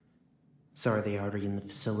So are they already in the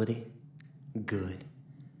facility? Good.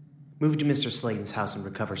 Move to Mr. Slayton's house and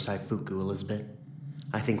recover Seifuku, Elizabet.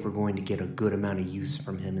 I think we're going to get a good amount of use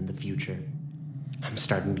from him in the future. I'm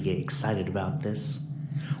starting to get excited about this.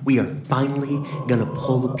 We are finally gonna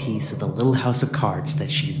pull the piece of the little house of cards that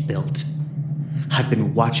she's built. I've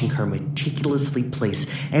been watching her meticulously place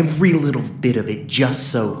every little bit of it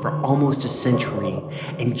just so for almost a century,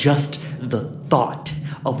 and just the thought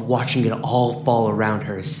of watching it all fall around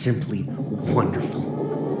her is simply wonderful.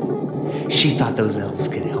 She thought those elves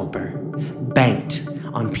could help her, banked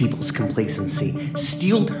on people's complacency,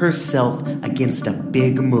 steeled herself against a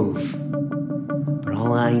big move. But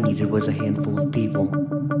all I needed was a handful of people,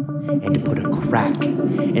 and to put a crack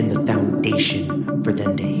in the foundation for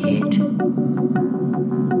them to hit.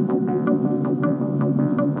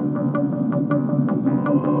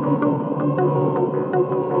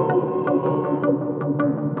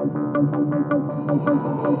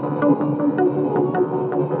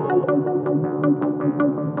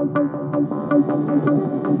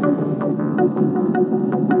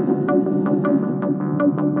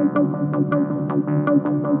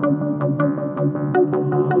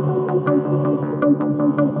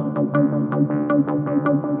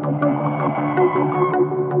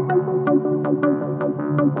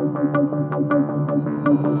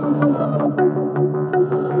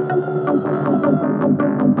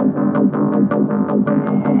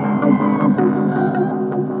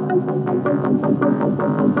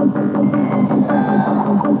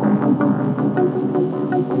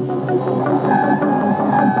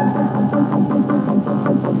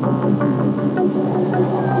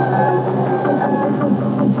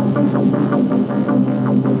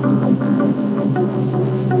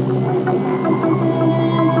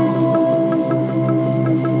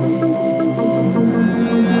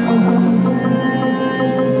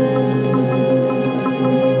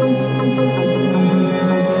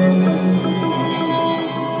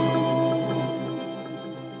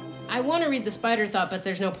 But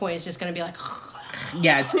there's no point. It's just going to be like...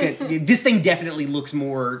 Yeah, it's good. This thing definitely looks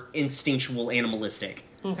more instinctual, animalistic.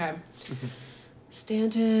 Okay.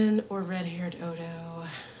 Stanton or red-haired Odo?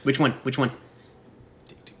 Which one?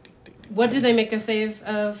 What did they make a save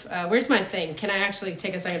of? Where's my thing? Can I actually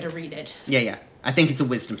take a second to read it? Yeah. I think it's a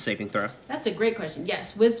wisdom saving throw. That's a great question.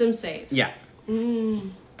 Yes, wisdom save. Yeah.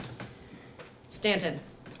 Stanton.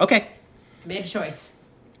 Okay. Made a choice.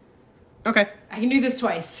 Okay. I can do this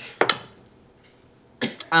twice.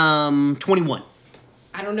 21.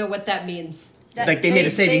 I don't know what that means. They made a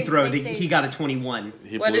saving throw. He got a 21.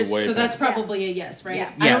 So that's probably a yes, right?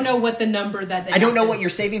 Yeah. I don't know what the number that they I don't know what your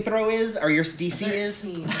saving throw is, or your DC 13. is.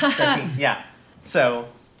 13. Yeah. So...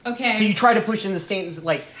 Okay. So you try to push in the Stanton's,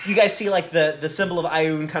 like, you guys see, like, the symbol of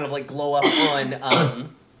Ioun kind of, like, glow up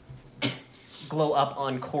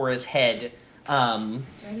on Cora's head. Do I have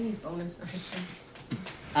any bonus actions?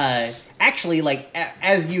 Actually, like,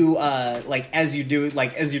 as you're doing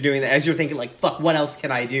that, as you're thinking, like, fuck, what else can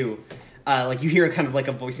I do? Like, you hear kind of, like,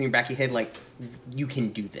 a voice in your back of your head, like, you can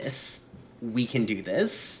do this. We can do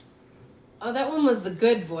this. Oh, that one was the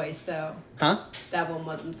good voice, though. Huh? That one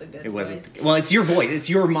wasn't the good voice. It wasn't. Well, it's your voice. It's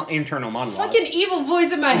your internal monologue. Fucking evil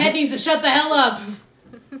voice in my head needs to shut the hell up.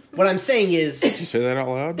 What I'm saying is... Did you say that out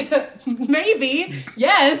loud? Maybe.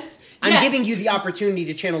 Yes. I'm giving you the opportunity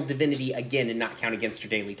to channel divinity again and not count against your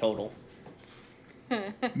daily total.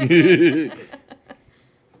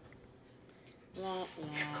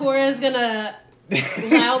 Cora's gonna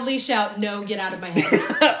loudly shout, "No, get out of my head."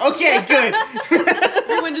 Okay, good.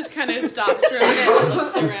 Everyone just kind of stops for a minute and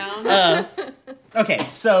looks around. Okay,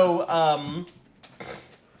 so,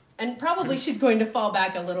 And probably she's going to fall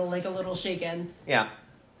back a little shaken. Yeah.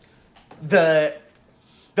 The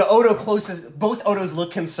Odo closest, both Odos look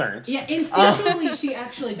concerned. Yeah, instinctually she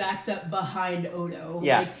actually backs up behind Odo.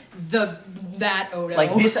 Yeah. Like, that Odo.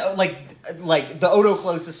 Like, this, like, the Odo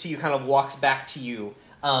closest to you kind of walks back to you,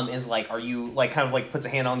 is like, are you, like, kind of, like, puts a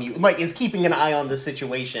hand on you, like, is keeping an eye on the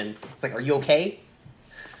situation. It's like, are you okay?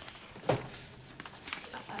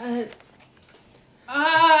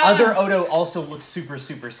 Other Odo also looks super,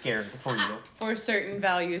 super scared for you. For certain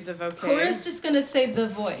values of okay. Cora's just gonna say the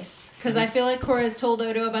voice. Because I feel like Cora has told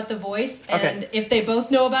Odo about the voice, and if they both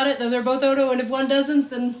know about it, then they're both Odo, and if one doesn't,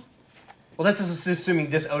 then... Well, that's assuming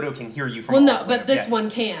this Odo can hear you from Well, no, but this one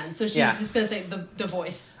can, so she's just gonna say the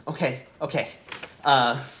voice. Okay.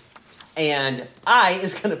 And I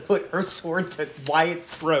is gonna put her sword to Wyatt's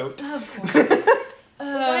throat. Of course.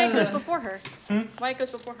 Wyatt goes before her. Wyatt goes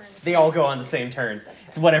before her. They all go on the same turn. That's right.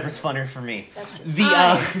 It's whatever's funner for me.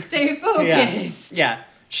 That's true. Stay focused. Yeah.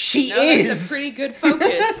 She is. That's a pretty good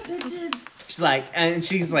focus.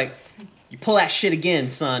 She's like, you pull that shit again,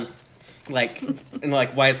 son. Like, and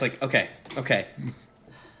like Wyatt's like, okay.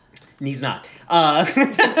 And he's not.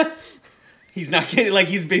 He's not kidding. Like,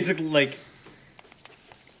 he's basically like,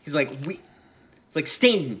 he's like, it's like,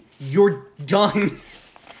 Stanton, you're done.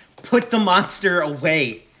 Put the monster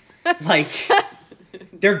away. Like,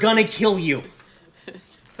 they're gonna kill you.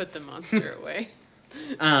 Put the monster away.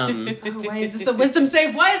 Why is this a wisdom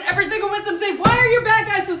save? Why is everything a wisdom save? Why are your bad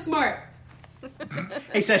guys so smart?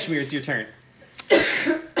 Hey, Seshmir, it's your turn.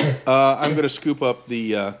 I'm going to scoop up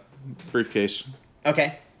the briefcase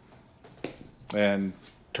Okay. and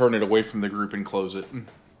turn it away from the group and close it.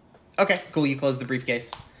 Okay, cool. You close the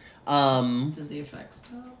briefcase. Does the effect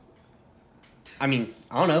stop? I mean,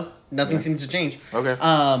 I don't know. Nothing seems to change. Okay.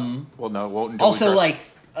 Well, no, it won't. Until Also, we try.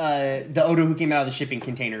 like, the Odo who came out of the shipping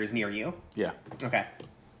container is near you. Yeah. Okay.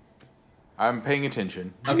 I'm paying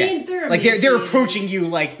attention. I Okay. mean, they're like they're emaciated. approaching you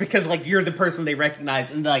like because like you're the person they recognize,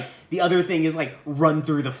 and like the other thing is like run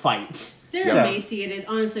through the fight. They're So- emaciated.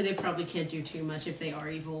 Honestly, they probably can't do too much if they are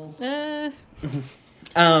evil.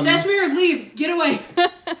 Um, Leave! Get away!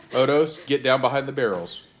 Odos, get down behind the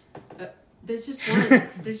barrels. There's just one.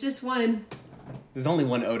 There's just one. there's only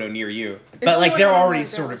one Odo near you, There's but only like one they're Odo already near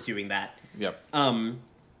sort of girls. doing that. Yep.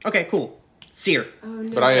 Okay, cool. Seer. Oh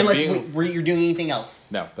no. But I am Unless being... were you doing anything else?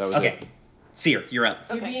 No, that was Okay. it. Seer, you're up.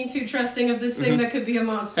 You're being too trusting of this thing that could be a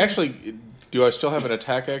monster. Actually, do I still have an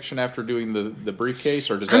attack action after doing the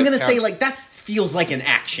briefcase, or does I'm that gonna count? say like that feels like an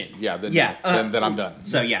action. Yeah, then, yeah. then I'm done.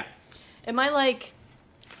 So yeah. Am I like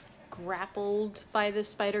grappled by this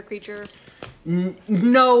spider creature?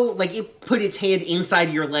 No, like it put its hand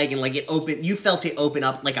inside your leg and like it opened. You felt it open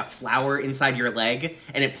up like a flower inside your leg,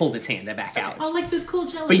 and it pulled its hand back out. Oh, like those cool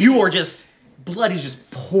jello But you cakes. are just blood is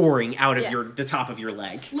just pouring out of Yeah. the top of your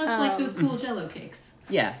leg. Less like those cool jello cakes.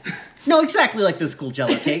 Yeah. No, exactly like those cool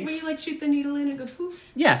Jello Where cakes. you like shoot the needle in and go poof.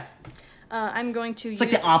 Yeah. I'm going to It's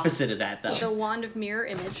use like the opposite of that though. the wand of mirror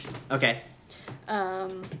image. Okay.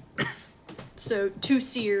 So 2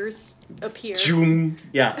 seers appear. Zoom.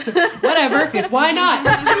 Yeah. Whatever. Why not?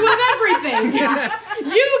 Two of everything.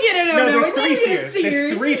 You get an No, Odo there's and 3 you get a seers. seer.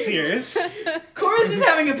 There's 3 seers. Cora's just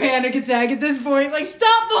having a panic attack at this point. Like,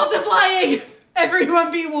 stop multiplying!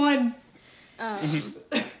 Everyone be one.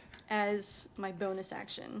 As my bonus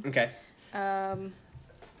action. Okay.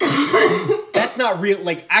 That's not real.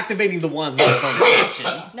 Like activating the wands is a bonus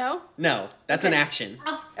action. No? No, that's an action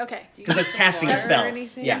Okay. because that's casting a water or spell.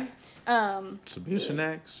 anything? Yeah. It's a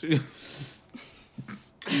Mucinex.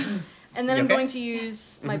 And then You I'm okay? going to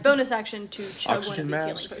use my bonus action to chug Oxygen one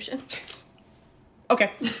of these mask. healing potions.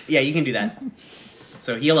 Okay. Yeah, you can do that.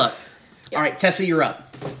 So heal up. All right, Tessa, you're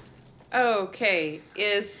up. Okay,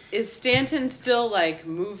 is Stanton still like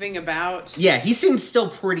moving about? Yeah, he seems still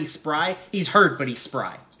pretty spry. He's hurt, but he's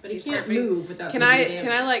spry. But he He's can't hurt, but- move without Can taking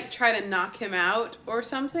I damage. like try to knock him out or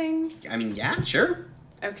something? I mean, yeah, sure.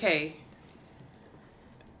 Okay.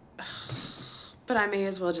 But I may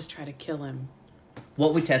as well just try to kill him.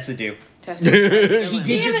 What would Tessa do? Test him. Try to kill He him.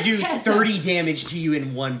 did Damn just it, do Tessa. 30 damage to you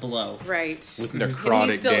in one blow. Right. With And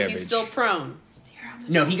necrotic damage. he's still prone.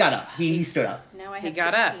 No, he got up. He stood up. Now I He have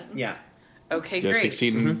got up. 16. Yeah. Okay, You have great.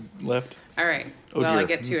 16 left? All right. Oh, well, I dear.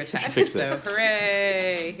 get 2 Should attacks, fix so that.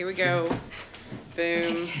 hooray! Here we go.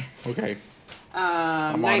 Boom. Okay.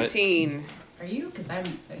 on it. 19. Are you? Because I'm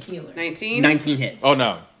a healer. 19? 19 hits. Oh,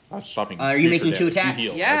 no. I was stopping. Are you future making 2 damage. You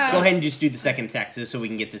attacks? heal. Yeah. Go ahead and just do the second attack just so we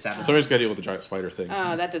can get this out of the way. Somebody's got to deal with the giant spider thing.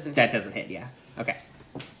 That doesn't That doesn't hit, yeah. Okay.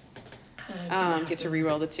 get to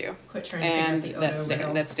reroll the 2. Quit trying And to figure out the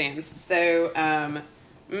Odo that stands. So,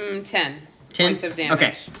 10 10 points of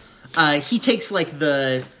damage. Okay. He takes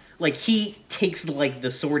the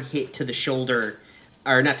sword hit to the shoulder,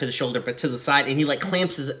 or not to the shoulder, but to the side, and he like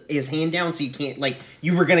clamps his hand down so you can't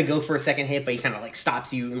you were gonna go for a second hit, but he kind of like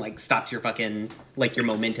stops you and like stops your fucking your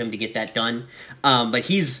momentum to get that done. But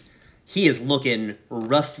he is looking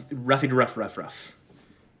rough.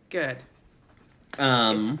 Good.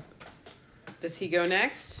 Does he go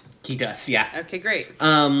next? He does, yeah. Okay, great.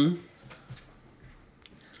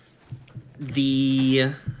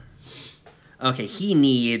 He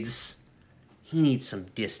needs some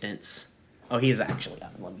distance. Oh, he is actually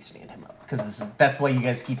up. Let me stand him up because that's why you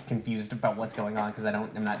guys keep confused about what's going on because I'm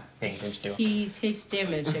not paying attention to him. He takes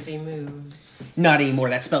damage if he moves. Not anymore.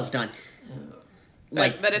 That spell's done.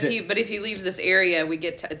 But if he leaves this area, we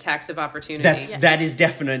get attacks of opportunity. that is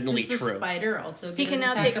definitely Does the true. spider also He get can an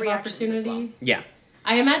now attack take of reactions as well. opportunity? Yeah.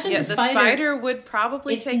 I imagine the the spider would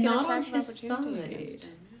probably it's take an not attack on of his opportunity. side. against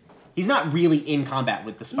him. He's not really in combat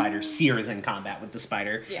with the spider. Seer is in combat with the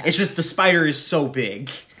spider. Yeah. It's just the spider is so big.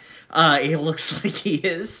 It looks like he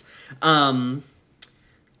is.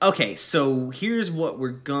 Okay, so here's what we're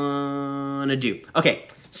gonna do. Okay,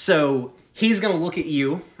 So he's gonna look at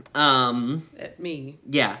you. At me.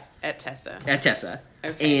 Yeah. At Tessa. At Tessa.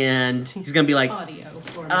 Okay. And he's gonna be like, Audio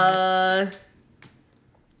for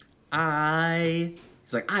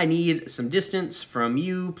he's like, I need some distance from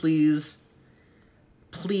you, please.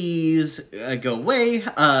 Please go away.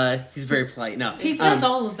 He's very polite. No, He says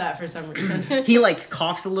all of that for some reason. he like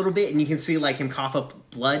coughs a little bit, and you can see like him cough up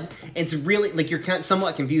blood. It's really like you're kind of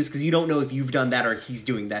somewhat confused because you don't know if you've done that or he's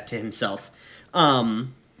doing that to himself.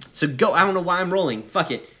 So go. I don't know why I'm rolling.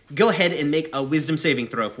 Fuck it. Go ahead and make a wisdom saving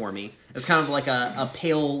throw for me. It's kind of like a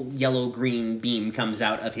pale yellow-green beam comes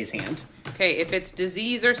out of his hand. Okay, if it's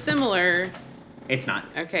disease or similar... It's not.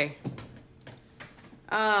 Okay.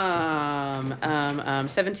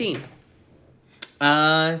 17.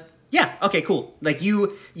 Yeah, okay, cool. Like, you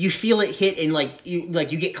feel it hit and,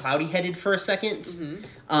 you get cloudy-headed for a second.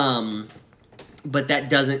 Mm-hmm. But that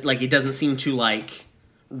doesn't, it doesn't seem to,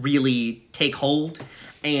 really take hold.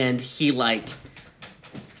 And he,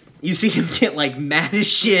 you see him get, mad as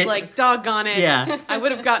shit. It's doggone it. Yeah. I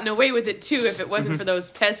would have gotten away with it, too, if it wasn't for those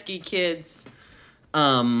pesky kids.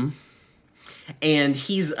 And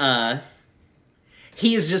he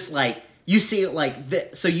is just you see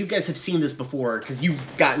it so you guys have seen this before because you've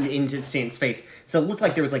gotten into Stan's face. So it looked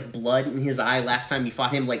like there was blood in his eye last time you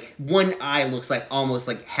fought him. One eye looks almost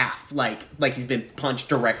half like he's been punched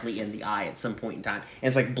directly in the eye at some point in time,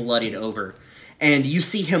 and it's blooded over. And you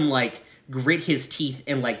see him grit his teeth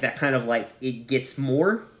and that kind of it gets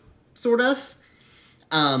more sort of.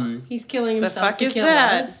 He's killing himself. The fuck to is kill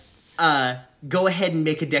that? us. Go ahead and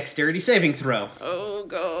make a dexterity saving throw. Oh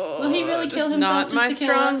god. Will he really kill himself Not just my to kill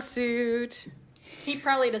strong us? suit. He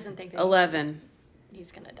probably doesn't think that 11.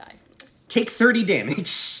 he's gonna die from this. Take 30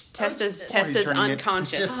 damage. Tessa's turning it-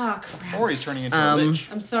 unconscious. Just- Oh, crap. Or he's turning into a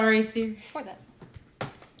lich. I'm sorry, Siri. For that.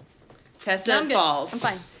 Tessa No, I'm good. falls. I'm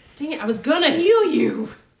fine. Dang it, I was gonna heal you.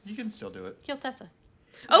 You can still do it. Kill Tessa.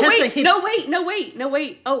 Oh Tessa wait, hits- no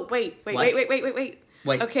wait. Oh wait. What? Wait.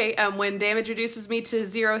 Wait. Okay, when damage reduces me to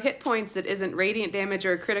 0 hit points that isn't radiant damage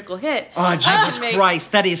or a critical hit. Oh, Jesus I can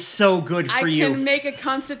Christ, that is so good I for you. can make a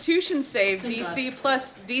Constitution save. DC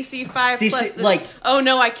plus DC 5 DC plus. The, oh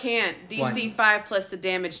no, I can't. DC What? 5 plus the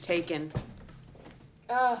damage taken.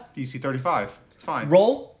 DC 35. It's fine.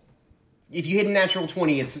 Roll. If you hit a natural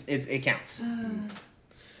 20, it counts.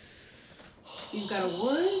 You've got a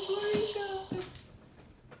 1.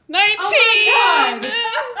 19! Oh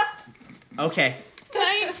my God! Okay.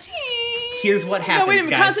 19! Here's what happens, No, wait a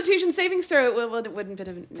minute. guys. Constitution saving throw, it wouldn't have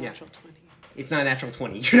been a natural 20. It's not a natural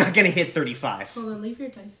 20. You're not going to hit 35. Hold on, leave your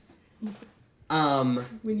dice.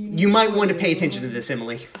 You might want to pay attention to this,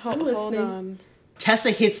 Emily. Hold listening. on.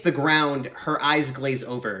 Tessa hits the ground. Her eyes glaze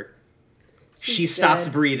over. She She's stops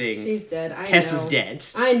dead. breathing. She's dead. I Tessa's know. dead.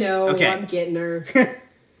 I know. Okay. I'm getting her.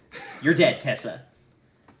 You're dead, Tessa.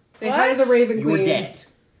 Say hi to the What? Raven You're Queen. dead.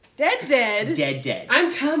 Dead? Dead.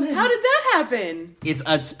 I'm coming. How did that happen? It's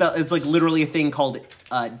a spell. It's literally a thing called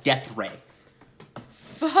Death Ray.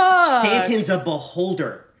 Fuck. Stanton's a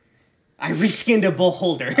beholder. I reskinned a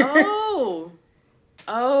beholder.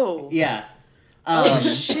 Oh. Yeah.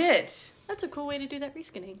 Shit. That's a cool way to do that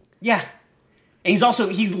reskinning. Yeah. And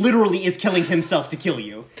he literally is killing himself to kill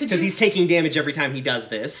you. Because he's taking damage every time he does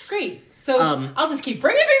this. Great. So I'll just keep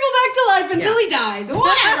bringing people back to life until he dies.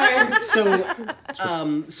 Whatever.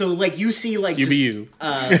 So you see You be you.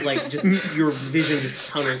 just your vision just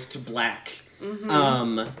turns to black.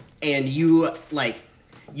 Mm-hmm. And you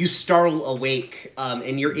you startle awake,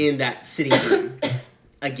 and you're in that sitting room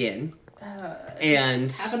again.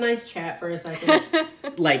 And Have a nice chat for a second.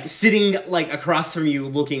 sitting across from you,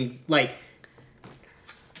 looking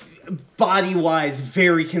body wise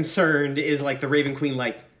very concerned, is the Raven Queen.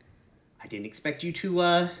 I didn't expect you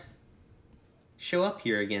to show up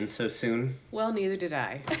here again so soon. Well, neither did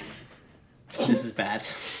I. This is bad.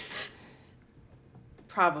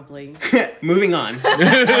 Probably. Moving on.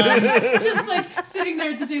 Just sitting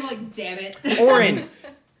there at the table, damn it. Orin.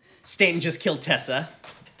 Stanton just killed Tessa.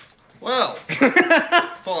 Well.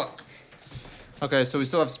 Fuck. Okay, so we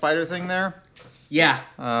still have spider thing there. Yeah.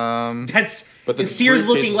 That's. But the and Sear's briefcase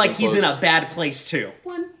looking has like been he's in a closed. bad place too.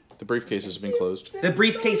 The briefcase has been closed. The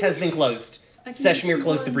briefcase has been closed. Seshmir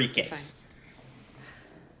closed the briefcase.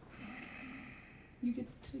 You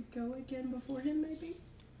get to go again before him, maybe?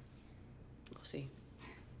 We'll see.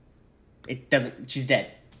 It doesn't. She's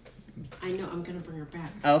dead. I know, I'm gonna bring her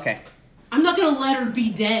back. Oh, okay. I'm not gonna let her be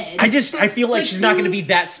dead. I feel like It's she's not going to you- be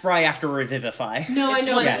that spry after Revivify. No, I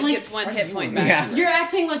know. It Like, gets 1 hit point back. Yeah. you're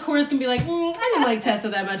acting like Cora's gonna be like, I didn't like Tessa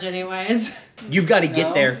that much anyways. You've got to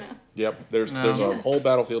get there. Yep, there's No. a whole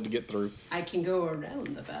battlefield to get through. I can go around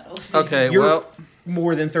the battle. Okay, You're well.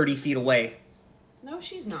 more than 30 feet away. No,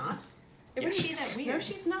 she's not. It wouldn't be that No, weird.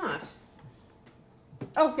 she's not.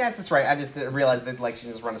 Oh, yeah, that's right. I just realized that, like, she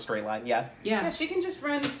just run a straight line. Yeah. Yeah, she can just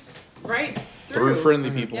run right Through through. friendly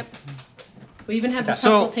people. Yep. We even have this So-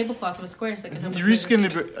 helpful tablecloth with squares that can help us. You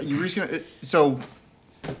reskinned it. So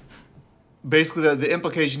basically, the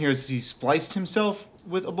implication here is he spliced himself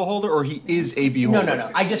with a beholder, or he is a beholder.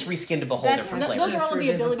 No. I just reskinned a beholder for flavor. Those are all of the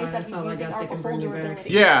Just abilities that that's he's all I using. got Our that can bring you beholder back.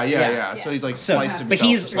 ability. Yeah. Yeah. So he's like So- spliced But himself.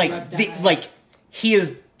 he's like he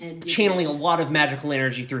is And channeling a lot of magical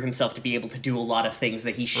energy through himself to be able to do a lot of things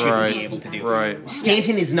that he shouldn't Right. be able to do. Right.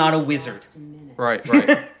 Stanton is not a wizard. Right.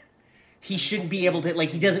 He shouldn't be able to, like,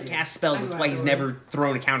 he doesn't cast spells. That's why he's never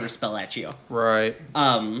thrown a counter spell at you. Right.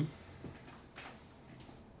 And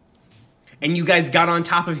you guys got on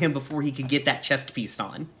top of him before he could get that chest piece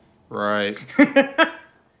on. Right.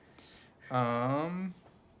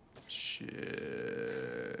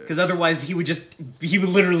 Shit. Because otherwise he would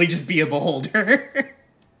literally just be a beholder.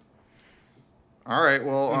 All right.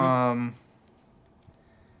 Well,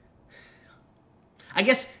 I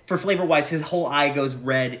guess for flavor wise, his whole eye goes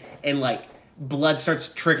red and like blood starts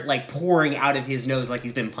pouring out of his nose like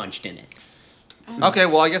he's been punched in it. okay.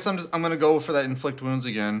 Well, I guess I'm gonna go for that inflict wounds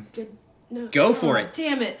again. No. Go for it.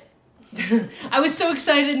 Damn it. I was so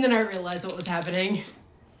excited and then I realized what was happening.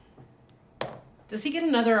 Does he get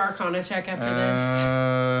another Arcana check after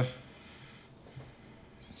this?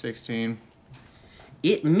 16.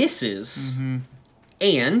 It misses,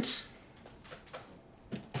 and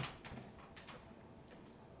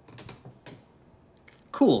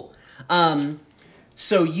cool.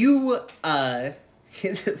 So you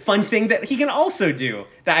fun thing that he can also do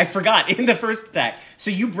that I forgot in the first attack. So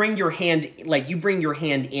you bring your hand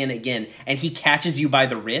in again, and he catches you by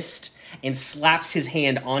the wrist and slaps his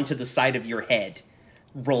hand onto the side of your head.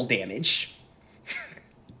 Roll damage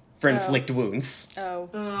for inflict wounds. Oh.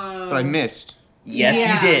 But I missed. Yes,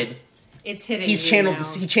 Yeah. you did. It's hitting He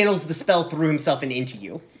channels the spell through himself and into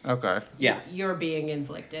you. Okay. Yeah. You're being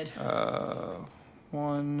inflicted.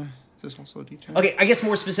 1. Is this also a D10? Okay, I guess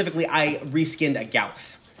more specifically, I reskinned a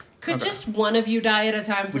Gouth, Could just one of you die at a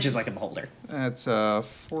time, please? which is like a beholder. That's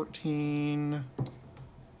 14.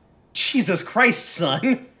 Jesus Christ,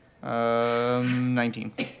 son.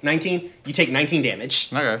 19. 19. You take 19 damage.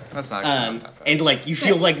 Okay, that's not actually not that bad. And like you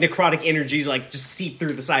feel like necrotic energy like just seep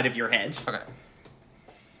through the side of your head. Okay.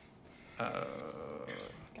 Got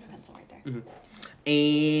a pencil right there.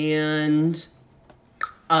 And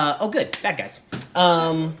oh good, bad guys.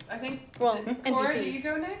 I think. Well, Cora, do you NPCs.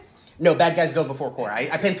 go next? No, bad guys go before Cora.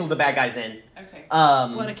 I penciled the bad guys in. Okay.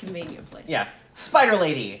 What a convenient place. Yeah. Spider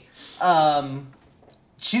Lady.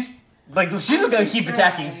 She's just gonna keep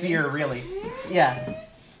attacking Seer, really. Yeah.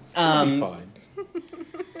 Fine.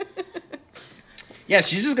 Yeah,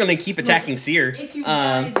 she's just gonna keep attacking Seer. If you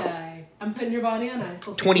die. I'm putting your body on ice.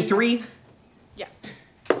 23. Yeah.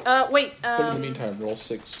 Wait. But in the meantime, roll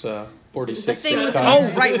 46 The thing 6 with- times.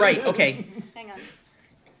 Oh, right. Okay. Hang on.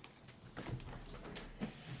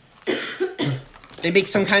 They make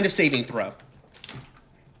some kind of saving throw.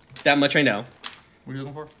 That much I know. What are you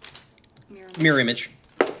looking for? Mirror image.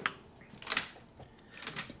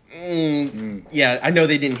 Yeah, I know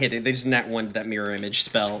they didn't hit it. They just nat one that mirror image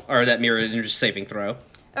spell, or that mirror image saving throw.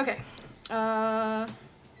 Okay.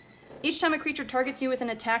 Each time a creature targets you with an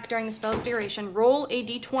attack during the spell's duration, roll a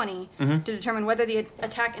d20 to determine whether the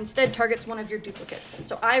attack instead targets one of your duplicates.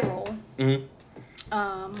 So I roll.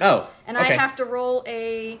 Oh, And okay. I have to roll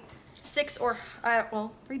a 6 or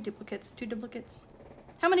 3 duplicates, 2 duplicates.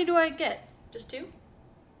 How many do I get? Just 2?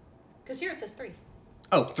 Because here it says 3.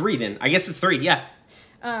 Oh, 3 then. I guess it's 3, yeah.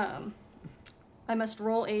 I must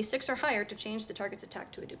roll a 6 or higher to change the target's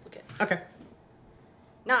attack to a duplicate. Okay.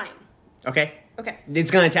 9. Okay. Okay. It's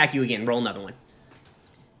gonna attack you again. Roll another one.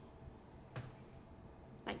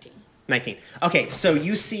 19. 19. Okay, so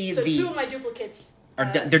you see So 2 of my duplicates.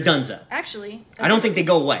 they're donezo. Actually. I don't think they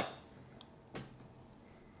go away.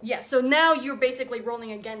 Yeah, so now you're basically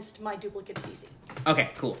rolling against my duplicate's DC. Okay,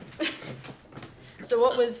 cool. So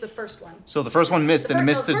what was the first one? So the first one missed, then it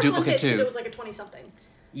missed the first one duplicate hit 'cause too. It was like a 20-something.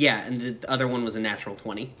 Yeah, and the other one was a natural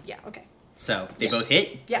 20. Yeah, okay. So they both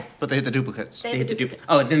hit. Yeah, But they hit the duplicates. They hit the duplicate.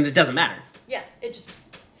 Oh, then it doesn't matter. Yeah, it just...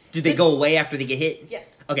 Do they go away after they get hit?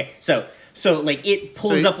 Yes. Okay, so like it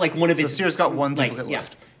pulls So up like one of So its Seer's got one like duplicate yeah.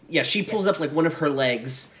 left. Yeah, she pulls up like one of her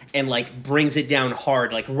legs and like brings it down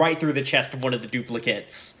hard, like right through the chest of one of the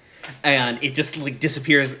duplicates, and it just like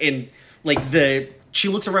disappears. And like she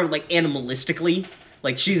looks around like animalistically,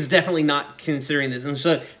 like she's definitely not considering this, and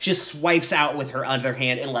so she just swipes out with her other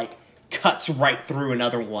hand and like cuts right through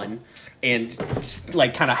another one, and just,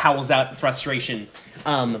 like kind of howls out in frustration.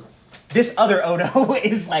 this other Odo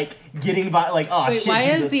is like getting by. Like, oh Wait, shit! why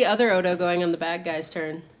Jesus. is the other Odo going on the bad guy's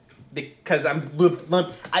turn? Because I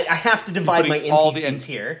have to divide my Putting all NPCs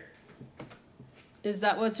the here. Is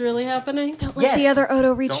that what's really happening? Don't let the other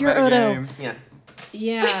Odo reach Don't your Odo. metagame. Yeah.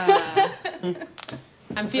 Yeah.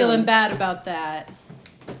 I'm feeling bad about that.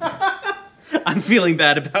 I'm feeling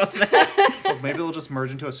bad about that. Well, maybe they'll just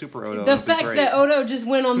merge into a super Odo. The It'll be fact great. that Odo just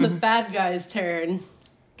went on the bad guy's turn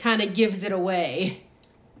kind of gives it away.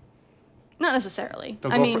 Not necessarily.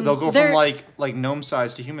 They'll go from like gnome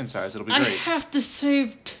size to human size. It'll be I great. have to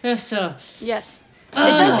save Tessa. Yes.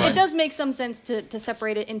 It does make some sense to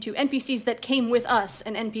separate it into NPCs that came with us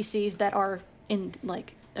and NPCs that are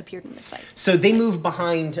appeared in this fight. So they move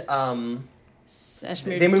behind.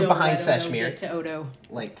 Seshmir, They move don't behind let Odo Seshmir. get to Odo.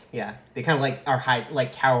 Like, yeah, they kind of are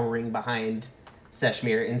cowering behind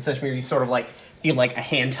Seshmir. And Seshmir, you sort of feel like a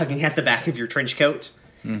hand tugging at the back of your trench coat.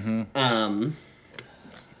 Mm-hmm.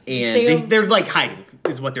 And they're hiding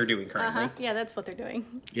is what they're doing currently. Yeah, that's what they're doing.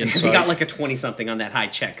 They got a 20 something on that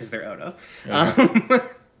hide check because they're Odo.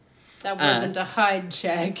 That wasn't a hide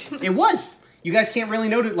check. It was. You guys can't really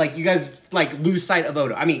notice. You guys lose sight of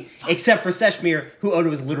Odo. I mean, except for Seshmir, who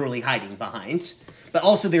Odo is literally hiding behind. But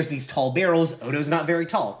also, there's these tall barrels. Odo's not very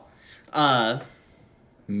tall. And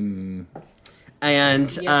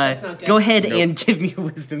that's not good. go ahead and give me a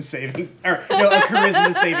wisdom saving, or no, a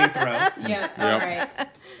charisma saving throw. Yeah, all right.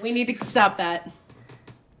 We need to stop that.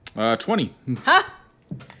 20.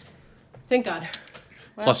 Thank God.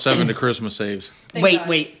 Plus 7 to charisma saves. Thank Wait, God.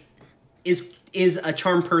 wait. Is a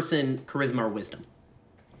charm person charisma or wisdom?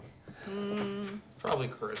 Probably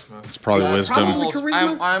charisma. It's probably wisdom. probably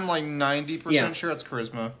charisma? I'm 90% Yeah. sure it's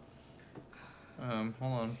charisma. Hold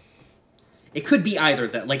on. It could be either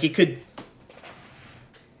that. It could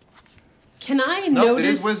Can I Nope, it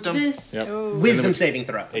notice is wisdom. this? Yep. wisdom saving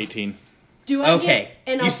throw. 18. Do I Okay,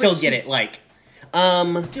 get an you still get it. Do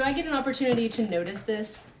I get an opportunity to notice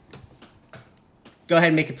this? Go ahead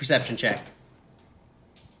and make a perception check.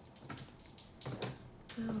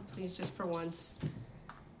 Oh, please, just for once.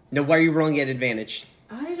 No, why are you rolling at advantage?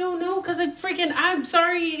 I don't know, because I'm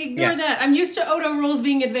sorry, ignore Yeah. that. I'm used to Odo rolls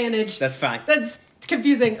being advantage. That's fine. That's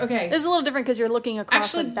confusing. Okay. This is a little different because you're looking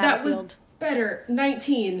across Actually, the that was battlefield. better.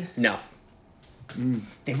 19. No.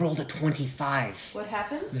 They rolled a 25. What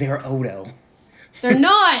happened? They're Odo. They're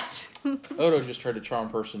not! Odo just tried to charm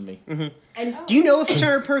person me. And Do you know if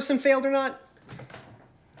charm person failed or not?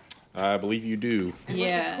 I believe you do.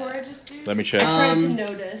 yeah. What did Cora just do? Let me I check. tried to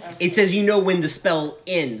notice. It says you know when the spell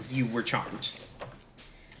ends, you were charmed.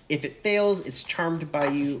 If it fails, it's charmed by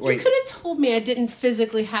you. You could have told me I didn't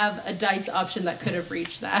physically have a dice option that could have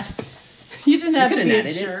reached that. You didn't have to could've be a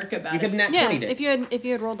natted jerk it. about You it. could have nat Yeah, 20'd it. if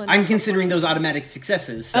you had rolled a I'm considering those automatic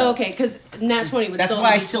successes. So Oh, okay, because Nat 20 would that's still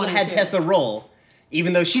why I be still 22. had Tessa roll.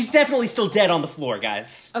 Even though she's definitely still dead on the floor,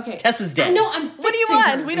 guys. Okay. Tessa's dead. I know, I'm What do you fixing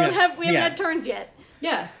want? her. We Yeah. haven't Yeah. had turns yet.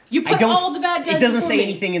 Yeah. You I put don't. all the bad guys It doesn't before say me.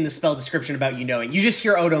 anything in the spell description about you knowing. You just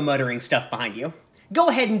hear Odo muttering stuff behind you. Go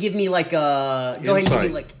ahead and give me a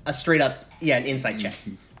Insight. a straight up an insight check.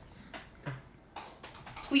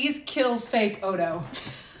 Please kill fake Odo.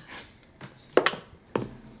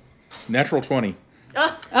 Natural 20.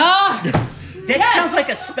 Ah! That sounds like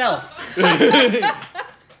a spell.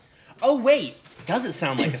 Oh wait, does it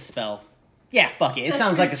sound like a spell? Yeah, fuck it. It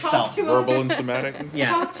sounds like a spell. Talk to Verbal us. and somatic. Yeah.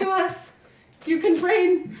 Talk to us. You can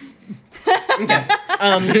brain. Okay.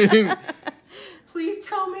 Please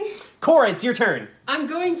tell me. Cora, it's your turn. I'm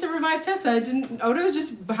going to revive Tessa. Odo's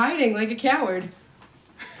just hiding like a coward.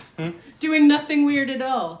 Doing nothing weird at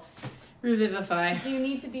all. Revivify. Do you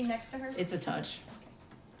need to be next to her? It's a touch.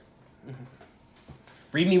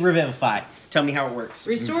 Read me Revivify. Tell me how it works.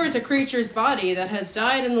 Restores a creature's body that has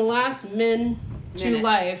died in the last min to Minute.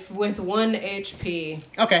 life with 1 HP.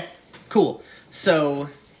 Okay, cool. So,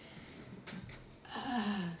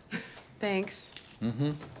 Thanks.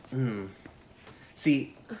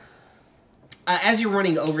 see, as you're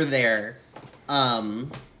running over there, nah,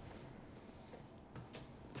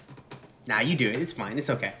 you do it. It's fine. It's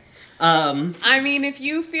okay. I mean, if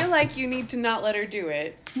you feel like you need to not let her do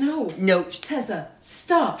it. No. No, Tessa,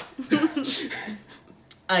 stop.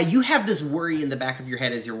 you have this worry in the back of your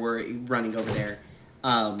head as you're running over there,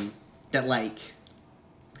 that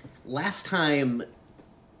last time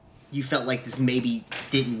you felt like this maybe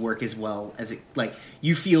didn't work as well as it,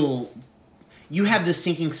 you have this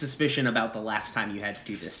sinking suspicion about the last time you had to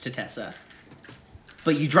do this to Tessa.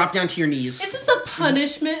 But you drop down to your knees. Is this a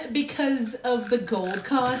punishment because of the gold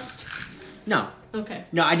cost? No. Okay.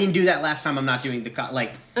 No, I didn't do that last time. I'm not doing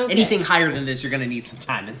Okay. anything higher than this, you're gonna need some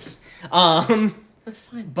diamonds. That's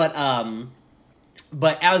fine. But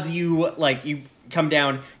as you come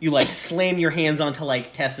down, you like slam your hands onto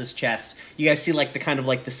like Tessa's chest. You guys see like the kind of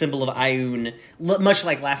like the symbol of Ioun, much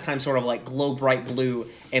like last time, sort of like glow bright blue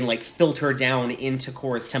and like filter down into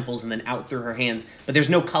Cora's temples and then out through her hands. But there's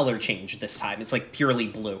no color change this time. It's like purely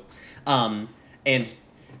blue. And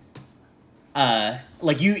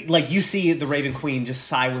you see the Raven Queen just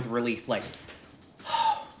sigh with relief, like,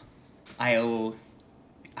 oh, Ioun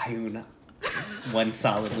won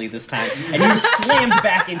solidly this time, and you slammed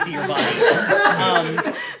back into your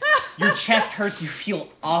body. Your chest hurts. You feel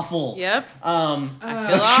awful. Yep.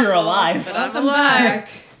 But you're alive. But I'm alive.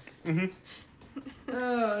 Mm-hmm.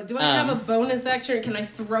 Oh, do I have a bonus action? Can I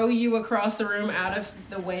throw you across the room out of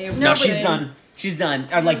the way of? No, she's done. She's done.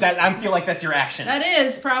 Like that. I feel like that's your action. That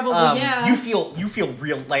is probably yeah. You feel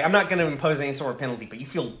real. Like I'm not going to impose any sort of penalty, but you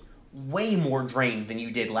feel way more drained than you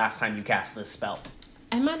did last time you cast this spell.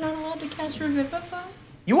 Am I not allowed to cast Revivify?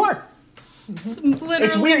 You are. It's literally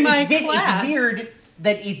It's weird. my It's class. weird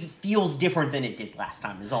that it feels different than it did last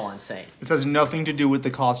time. Is all I'm saying. This has nothing to do with the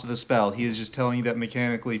cost of the spell. He is just telling you that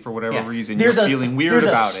mechanically, for whatever reason, There's you're feeling weird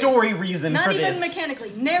about There's a story reason Not for even this. mechanically,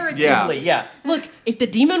 narratively. Yeah. Look, if the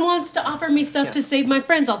demon wants to offer me stuff to save my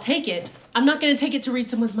friends, I'll take it. I'm not going to take it to read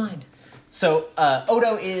someone's mind. So,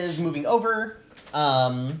 Odo is moving over.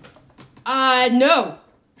 No.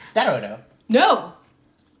 That Odo. No.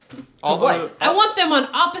 All what? Odo- I want them on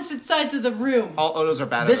opposite sides of the room. all Odos are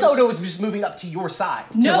bad at This this. Odo is just moving up to your side.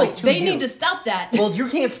 No, to they you. need to stop that. Well, you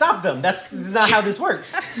can't stop them. That's not how this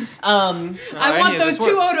works. I want those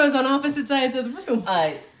two Odos on opposite sides of the room.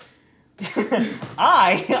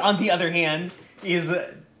 I, on the other hand, is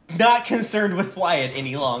not concerned with Wyatt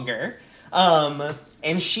any longer.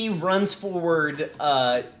 And she runs forward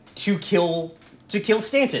to kill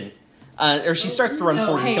Stanton. Or she starts to run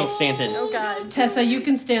forward to kill Stanton. Oh god. Tessa, you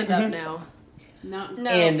can stand up now. No,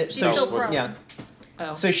 And she's so still prone. yeah.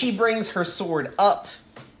 Oh. So she brings her sword up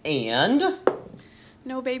and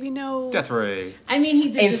No, baby, no. Death ray. I mean, he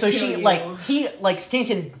did and just so kill she you.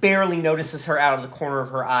 Stanton barely notices her out of the corner of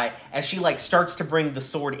her eye as she like starts to bring the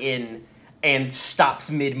sword in and stops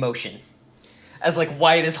mid motion. As like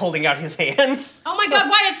Wyatt is holding out his hands. Oh my god,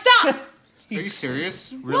 Wyatt, stop! Are you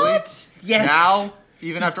serious? Really? What? Yes. Now?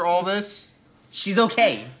 Even after all this? She's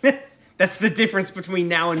okay. That's the difference between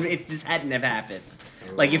now and if this hadn't have happened.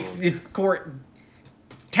 Like if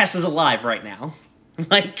Tessa's alive right now.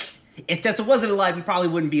 Like if Tessa wasn't alive, he probably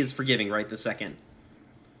wouldn't be as forgiving right this second.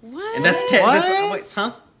 What? And that's What?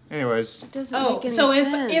 huh? Anyways. Doesn't Oh, make any so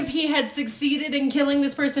sense. if he had succeeded in killing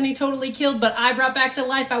this person he totally killed, but I brought back to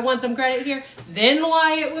life, I want some credit here, then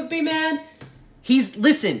Wyatt would be mad? He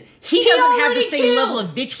doesn't have the already same killed. level of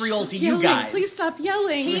vitriol to you Yelling, guys. please stop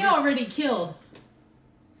yelling. He already killed.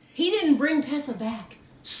 He didn't bring Tessa back.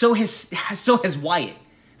 So has Wyatt.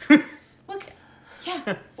 Look,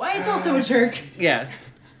 yeah, Wyatt's also a jerk. Yeah.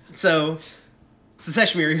 So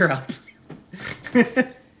Seshmir, you're up.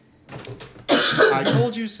 I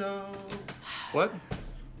told you so. What?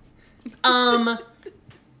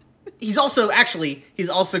 He's also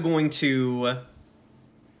going to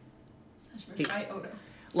Fight Odo.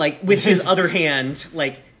 like with his other hand,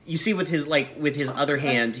 like you see with his other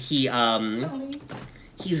hand, he's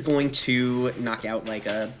going to knock out like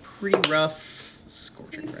a pretty rough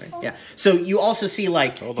scorching ray. Yeah. So you also see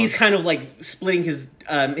like he's kind of like splitting his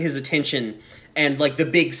attention, and like the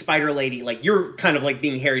big spider lady, like you're kind of like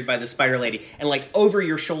being harried by the spider lady, and like over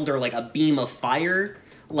your shoulder, like a beam of fire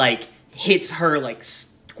like hits her like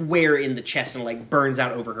square in the chest and like burns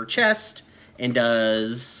out over her chest and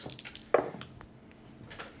does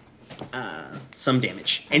some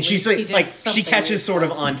damage. And she's least he like did she something catches sort of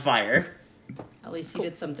useful. on fire. At least he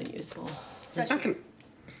did something useful.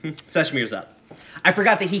 Seshmir's up. I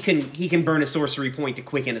forgot that he can burn a sorcery point to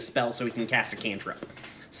quicken a spell so he can cast a cantrip.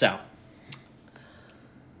 So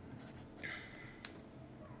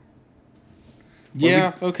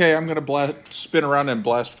Yeah, okay, I'm gonna spin around and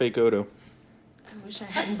blast fake Odo. I wish I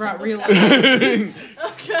hadn't brought real Odo. I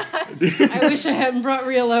wish I hadn't brought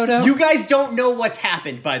real Odo. you guys don't know what's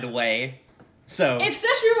happened, by the way. So If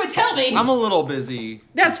Seshmir would tell me. I'm a little busy.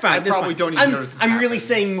 that's fine. I that's probably fine. don't even notice this I'm really happens.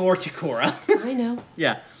 saying more to Cora. I know.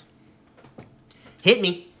 Yeah. Hit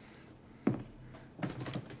me.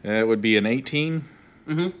 That would be an 18.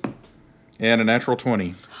 Mm-hmm. And a natural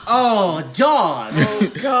 20. Oh, dog.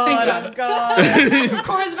 Thank God. God.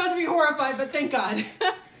 Cora's about to be horrified, but thank God.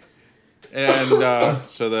 And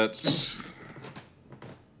so that's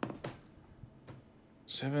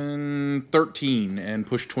 7, 13, and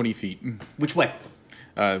push 20 feet. Which way?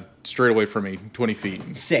 Straight away from me, 20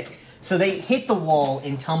 feet. Sick. So they hit the wall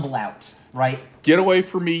and tumble out, right? Get away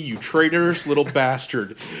from me, you traitorous little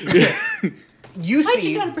bastard. you Why'd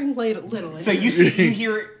see. you gotta bring little in? So you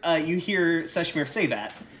hear Seshmir say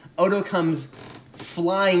that. Odo comes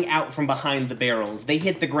flying out from behind the barrels. They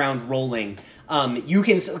hit the ground rolling. You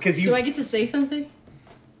can because you. Do I get to say something?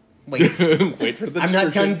 Wait. Wait for the I'm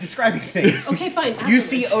not done describing things. Okay, fine. You afterwards.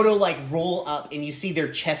 see Odo like roll up, and you see their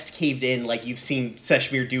chest caved in, like you've seen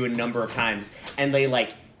Seshmir do a number of times, and they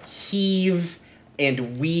like heave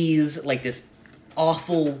and wheeze like this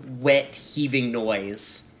awful wet heaving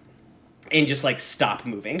noise, and just like stop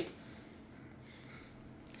moving.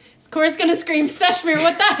 Cora's gonna scream, Seshmir,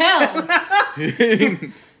 what the hell?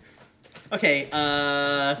 Okay,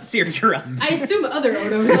 Seer, you're up. I assume other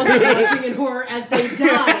Odo is also watching in horror as they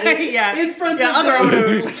die yeah, in front of other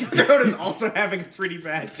them. Other Odo's also having a pretty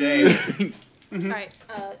bad day. Alright,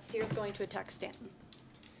 Seer's going to attack Stanton.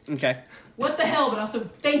 Okay. What the hell, but also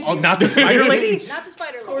thank you. Oh, not the spider lady? Not the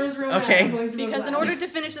spider lady. Cora's real Okay. mad. Boys real Because in loud. order to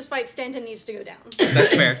finish this fight, Stanton needs to go down.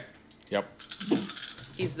 That's fair. Yep.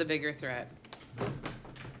 He's the bigger threat.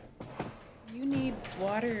 You need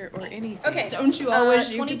water or anything. Okay. Don't you all wish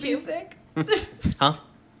you 22. could be sick? Huh?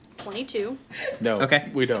 22, No. Okay.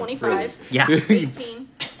 We don't. 25, Yeah. 18,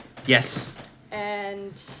 Yes.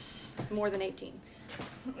 and more than 18.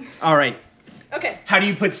 All right. Okay. How do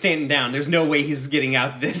you put Stanton down? There's no way he's getting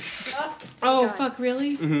out this. Oh, God. fuck,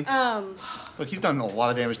 really? Look, he's done a lot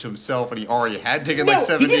of damage to himself, and he already had taken No, like he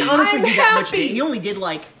 70. didn't honestly I'm do that much. happy. He only did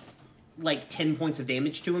like 10 points of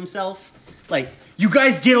damage to himself. Like, you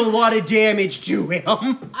guys did a lot of damage to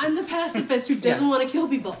him. I'm the pacifist who doesn't want to kill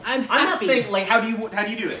people. I'm happy. I'm not saying like how do you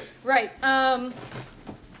do it? Right. I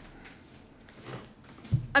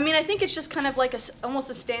mean, I think it's just kind of like almost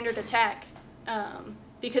a standard attack,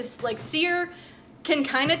 because like Seer can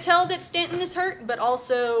kind of tell that Stanton is hurt, but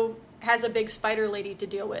also has a big spider lady to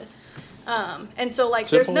deal with, and so like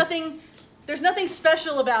Simple. there's nothing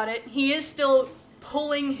special about it. He is still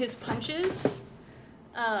pulling his punches,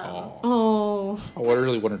 Oh. I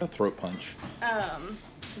really wanted a throat punch.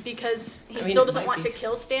 because he I mean, still it doesn't might want be. to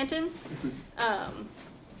kill Stanton.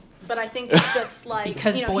 But I think it's just like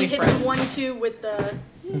Because he hits him boyfriends. 1-2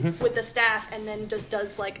 with the staff, and then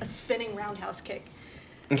does like a spinning roundhouse kick.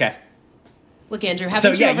 Okay. Look, Andrew,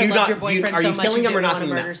 haven't you yeah, ever you loved not- your you- boyfriend are so you much killing you him or didn't want knocking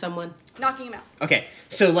to him murder out? someone? Knocking him out. Okay,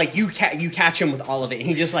 so like you catch him with all of it, and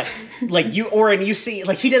he just you see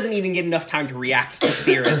like he doesn't even get enough time to react to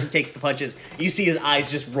Seer as he takes the punches. You see his eyes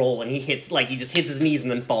just roll, and he just hits his knees and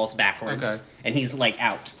then falls backwards, Okay. and he's like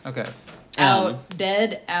out, Okay. Out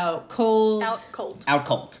dead, out cold. Out cold. out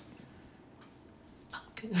cold.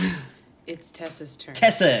 It's Tessa's turn.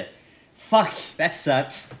 Tessa, fuck, that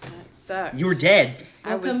sucked. That sucks. You were dead.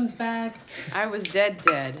 Welcome back. I was dead.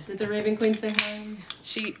 Did the Raven Queen say hi?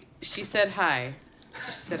 She said hi. She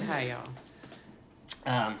said hi,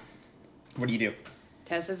 y'all. What do you do?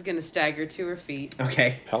 Tessa's gonna stagger to her feet.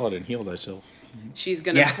 Okay. Paladin, heal thyself. She's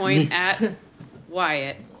gonna Yeah. point at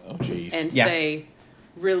Wyatt Oh, jeez. and Yeah. say,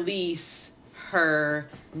 "Release her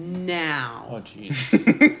now." Oh,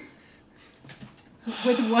 jeez.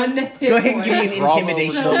 With one hit Go ahead and give me point. an Bravo,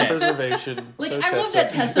 intimidation check. self-preservation. Like, so I love Tessa.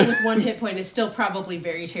 that Tessa with one hit point is still probably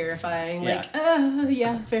very terrifying. Yeah. Like,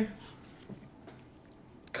 yeah, fair.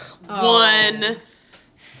 One.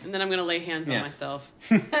 And then I'm gonna lay hands Yeah. on myself.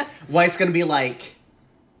 White's gonna be like,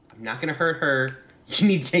 I'm not gonna hurt her. You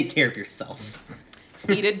need to take care of yourself.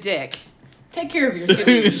 Eat a dick. Take care of yourself.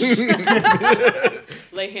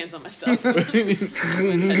 Lay hands on myself. I'm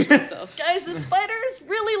gonna touch myself. Guys, the spider is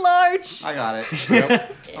really large. I got it.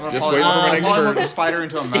 Yep. I'm gonna Just wait for my next polymorph turn. the spider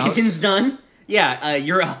into a mouse. Stanton's done. Yeah,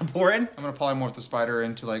 you're up, Boren. I'm gonna polymorph the spider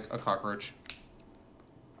into like a cockroach.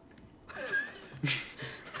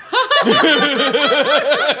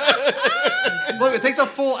 Look, it takes a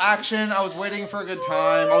full action. I was waiting for a good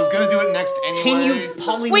time. I was gonna do it next anyway. Can you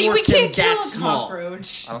polymorph Wait, we him can't kill that a small?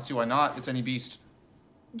 cockroach. I don't see why not. It's any beast.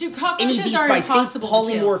 Dude, Any cockroaches beast, are but I think impossible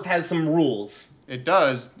to kill. polymorph has some rules. It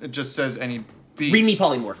does. It just says any beast. Read me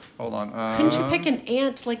polymorph. Hold on. Couldn't you pick an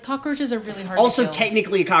ant? Like, cockroaches are really hard Also, to kill.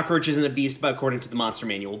 technically, a cockroach isn't a beast, but according to the monster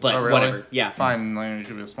manual. But Oh, really? whatever. Yeah. Fine. Like, it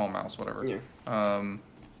could be a small mouse. Whatever. Yeah.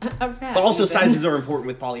 A rat, But also, even. sizes are important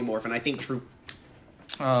with polymorph, and I think true.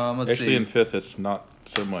 Let's Actually, see. in 5th, it's not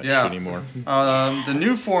so much Yeah. anymore. The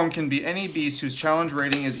new form can be any beast whose challenge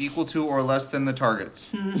rating is equal to or less than the target's.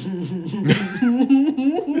 Do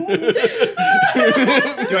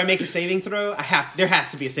I make a saving throw? There has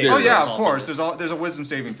to be a saving Oh throw. yeah, for of all course. this. There's a wisdom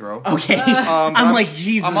saving throw. Okay. But I'm like,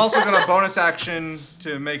 Jesus. I'm also gonna bonus action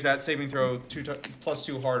to make that saving throw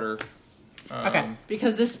 +2 harder. Okay.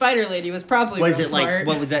 Because this spider lady was probably What is real it like? smart.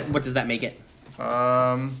 What does that make it?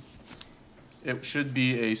 It should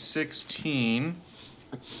be a 16.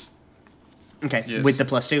 Okay. Yes. With the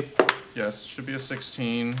 +2. Yes, should be a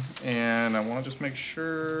 16. And I want to just make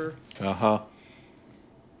sure. Uh-huh.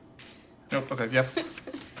 Nope, okay, yep.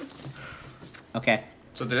 Okay.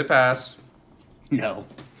 So did it pass? No.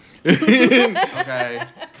 Okay.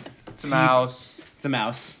 It's a mouse. It's a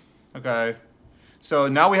mouse. Okay. So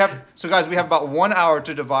now guys, we have about 1 hour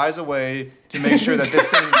to devise a way to make sure that this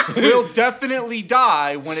thing will definitely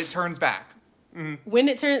die when it turns back. When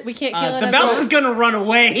it turns, we can't kill it. The as mouse well. is gonna run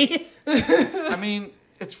away. I mean,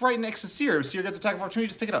 it's right next to Seer. Seer gets attack of opportunity,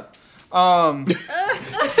 just pick it up. Come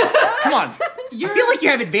on. I feel like you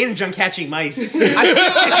have advantage on catching mice.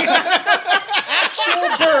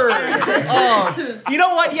 Actual bird. You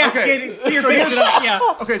know what? Yeah, Okay. Seer picks it up. Yeah.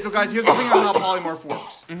 Okay, so guys, here's the thing on how polymorph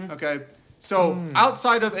works. Okay, so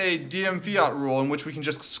outside of a DM fiat rule in which we can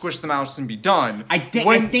just squish the mouse and be done, I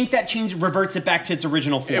think that change reverts it back to its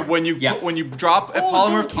original form. when you drop a Oh,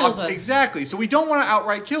 polymorph don't kill them. exactly. So we don't want to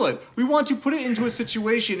outright kill it. We want to put it into a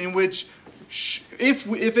situation in which, if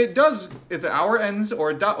the hour ends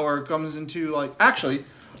or comes into like actually.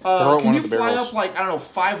 Throw it Can one you of the fly barrels. up like, I don't know,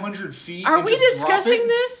 500 feet? Are and we just drop discussing it?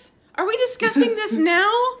 this? Are we discussing this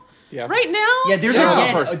now? Yeah. Right now? Yeah,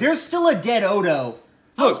 there's still a dead Odo.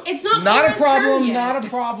 Look, It's not a Farrah's problem, turn yet. not a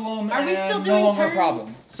problem. Are we still and doing no longer a turns? problem.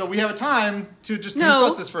 So we have a time to just No,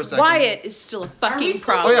 discuss this for a second. Wyatt is still a we fucking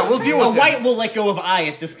still problem. Oh yeah, we'll deal with Well, this. White will let go of I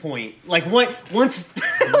at this point. Like once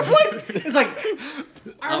it's like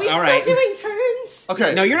Are we all still right. doing turns?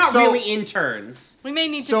 Okay. no, you're not so- really in turns. We may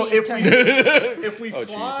need to So be if we interned. if we Oh,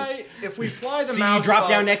 fly Jesus. if we fly the So mouse you drop up,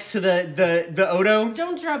 down next to the Odo.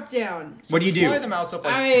 Don't drop down. so What do you we fly do? the mouse up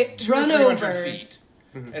like I 200 or run 300 over. feet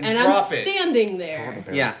and And I'm drop it. standing there.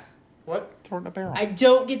 Yeah, What? Throw it in a barrel. I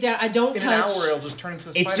don't get down. I don't In touch. an hour, it'll just turn into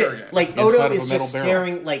a it's spider just again. like Inside Odo of a is metal just barrel.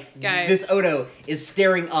 staring. Like Guys. this Odo is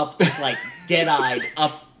staring up, just like dead-eyed,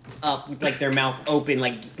 up, with like their mouth open,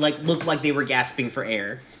 like looked like they were gasping for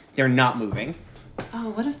air. They're not moving. Oh,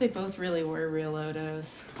 what if they both really were real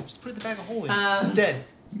Odos? just put it in the bag of holding. Um, it's dead.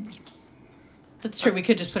 That's true. We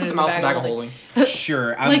could just put it Put in the the mouse in the bag of holding. holding.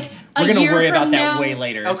 Sure, Like, a we're gonna year worry from about that now- way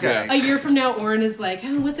later. Okay. A year from now, Orin is like,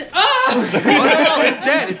 oh, what's it? Oh! Oh no, it's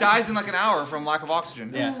dead. It dies in like an hour from lack of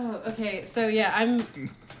oxygen. Yeah. Oh, okay. So yeah, I'm.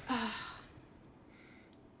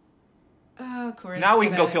 Oh, Cora's Now we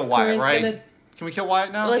can go gonna- kill Wyatt, Cora's right? gonna- Can we kill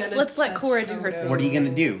Wyatt now? Let's gonna let touch Cora do her Odo. thing. What are you gonna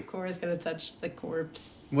do? Cora's gonna touch the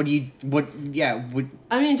corpse. What do you? What? Yeah. What?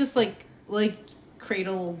 I mean, just like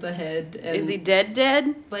cradle the head. And, Is he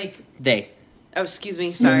dead? like They. Oh, excuse me.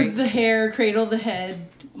 smooth Sorry. the hair, cradle the head,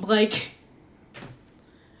 like.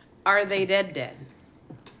 Are they dead?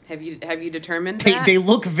 Have you determined They, that? they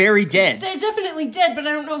look very dead. They're definitely dead, but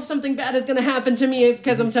I don't know if something bad is gonna happen to me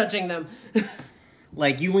because I'm touching them.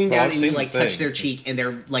 Like you lean Well, down I've and you seen like the touch thing. their cheek and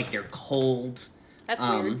they're cold. That's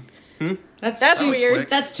weird. That's That's too, weird. quick.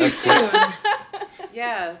 That's too soon.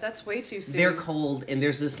 Yeah, that's way too soon. They're cold and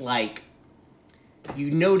there's this like you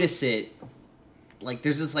notice it like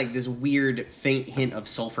there's this weird faint hint of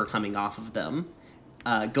sulfur coming off of them.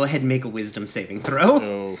 Go ahead and make a wisdom saving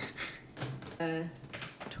throw. Oh.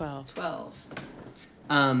 12.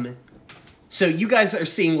 So you guys are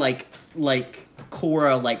seeing like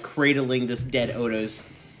Cora like cradling this dead Odo's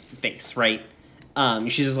face, right?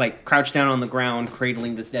 She's just like crouched down on the ground,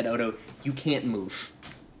 cradling this dead Odo. You can't move.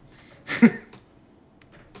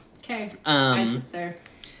 Okay. I sit there.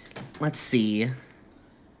 Let's see.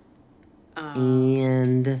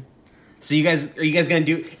 And so you guys are you guys gonna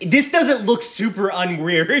do this? Doesn't look super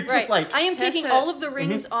unweird. Right. Like I am taking Tessa- all of the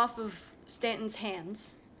rings off of Stanton's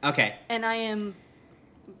hands, okay. and I am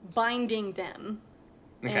binding them.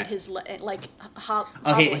 Okay. And his like hop.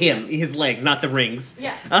 Oh, his legs, not the rings.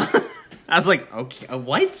 Yeah. I was like, okay,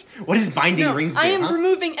 what? What is binding No, rings? I do, am huh?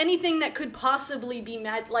 removing anything that could possibly be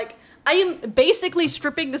mad. Like I am basically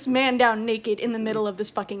stripping this man down naked in the middle of this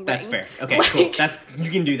fucking ring. That's fair. Okay, Like, cool. That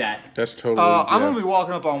you can do that. That's totally. I'm yeah. gonna be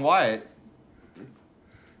walking up on Wyatt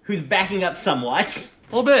Who's backing up somewhat?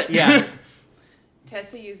 a little bit. Yeah.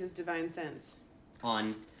 Tessa uses divine sense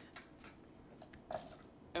On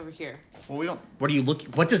over here. Well, we don't. what are you looking?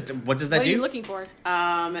 What does that What do? are you looking for?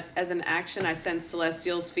 As an action, I send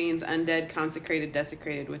celestials, fiends, undead, consecrated,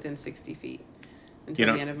 desecrated within 60 feet until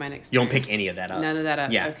don't- the end of my next You don't turn. pick any of that up. None of that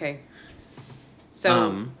up. Yeah. Okay.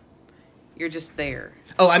 So you're just there.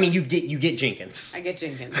 Oh, I mean, you get Jenkins. I get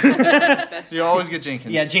Jenkins. That's So you always get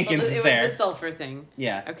Jenkins. Yeah, well, Jenkins it is was there. the sulfur thing.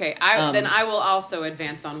 Yeah. Okay. Um, Then I will also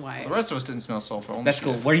advance on Wyatt. The rest of us didn't smell sulfur. Only That's she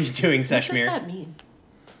cool. did. What are you doing, What does Seshmir? that mean?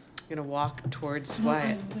 I'm gonna walk towards I'm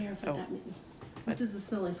Wyatt. unaware of what that means. What does the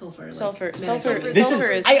smell like sulfur? Like, Sulfur. medical- Sulfur. This Sulfur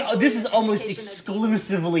is is. this is almost Indication of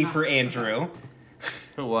exclusively for Andrew.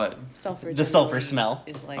 Who what? Sulfur. The sulfur generally smell.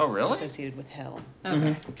 is like Oh, really? associated with hell.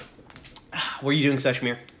 Okay. What are you doing,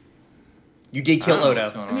 Seshmir? You did kill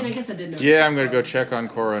Odo. I mean, I guess I didn't know. Yeah, I'm gonna go check on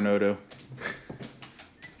Cora and Odo.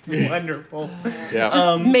 Wonderful. Yeah.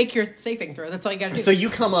 Just make your saving throw. That's all you gotta do. So you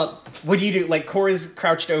come up. What do you do? Like, Cora's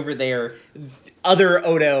crouched over there. Other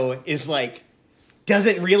Odo is like,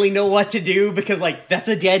 doesn't really know what to do because, like, that's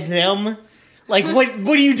a dead them. Like, what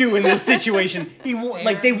do you do in this situation?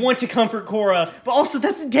 Like, they want to comfort Cora, but also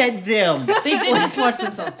that's dead them. They did just watch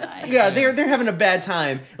themselves die. Yeah, they're having a bad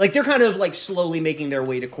time. Like, they're kind of, like, slowly making their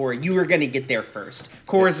way to Cora. You were gonna get there first.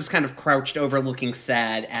 Cora's just kind of crouched over, looking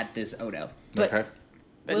sad at this Odo. But Okay.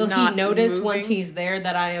 will he not notice moving? once he's there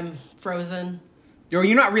that I am frozen? You're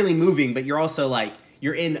not really moving, but you're also, like,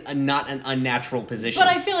 you're in not an unnatural position. But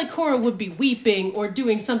I feel like Cora would be weeping or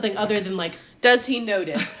doing something other than, like... Does he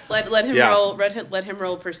notice? Let him Yeah. roll. Let him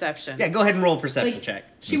roll perception. Yeah, go ahead and roll a perception Like, check.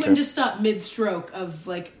 she wouldn't just stop mid-stroke of,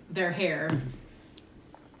 like, their hair.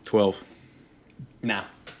 12. No.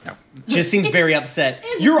 No. Just seems very upset. It's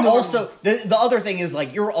just You're normal. also the other thing is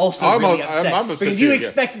like you're also I'm really I'm upset upset because too, you yeah.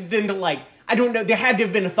 expected them to like I don't know there had to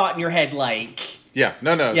have been a thought in your head like Yeah.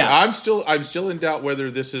 No. Yeah. I'm still in doubt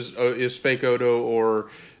whether this is fake Odo or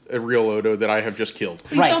a real Odo that I have just killed.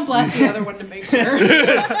 Please Right. don't blast the other one to make sure. No.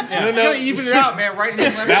 Gotta even it out, man. Right in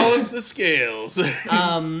the Balance the scales.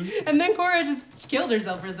 And then Cora just killed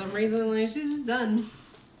herself for some reason. Like, she's just done.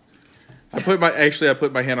 I put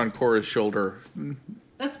my hand on Cora's shoulder.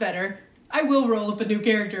 That's better. I will roll up a new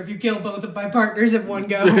character if you kill both of my partners at one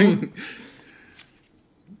go.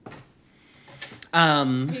 Are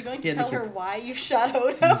you going to yeah, tell the- her why you shot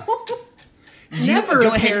Odo? Never,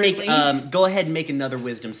 go ahead and apparently. make go ahead and make another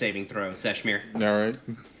wisdom saving throw, Seshmir. All right.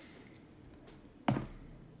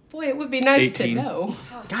 Boy, it would be nice 18. to know.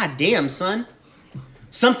 God damn, son.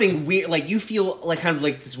 Something weird like you feel like kind of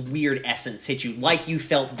like this weird essence hit you like you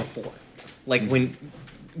felt before. Like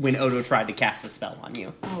when Odo tried to cast a spell on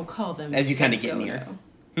you. Oh, call them As you kinda fake get near.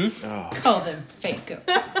 Oh. Call them fake Odo.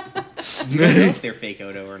 You don't know if they're fake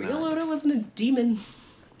Odo or Real not. Odo wasn't a demon.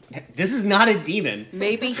 This is not a demon.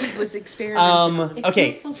 Maybe he was experimenting. It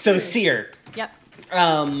Okay, feels so so Seer. Yep.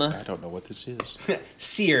 I don't know what this is.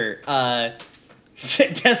 Seer,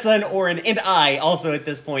 Tessa and Orin, and I, also at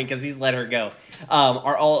this point, because he's let her go,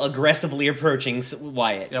 are all aggressively approaching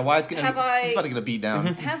Wyatt. Yeah, Wyatt's getting. Have I- He's about to get a beat down.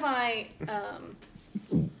 Have I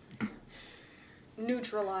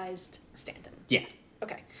neutralized Stanton? Yeah.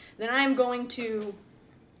 Okay. Then I'm going to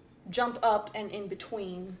jump up and in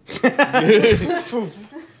between.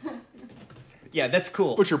 Yeah, that's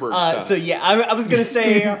cool. Butcher bird style. So yeah, I was gonna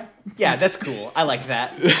say, yeah, that's cool. I like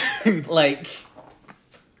that. Like,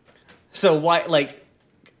 so why,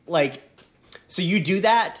 so you do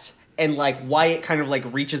that, and like Wyatt kind of like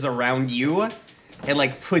reaches around you, and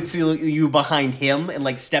like puts you behind him, and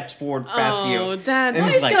like steps forward past you. Oh, that's And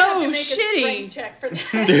it's I like- have to so make a strength shitty. check for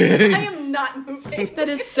that. I am not moving. That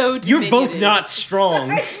is so You're both bigoted. not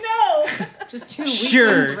strong. I know. Just two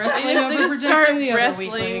Sure. weaklings wrestling They just over start protecting the other wrestling.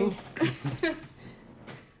 weakling.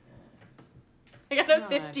 I got a God.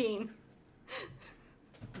 15.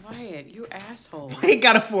 Wyatt, you asshole. He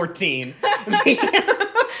got a 14.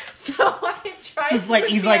 So I tried This is to like-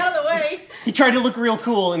 push he's me like- out of the way. He tried to look real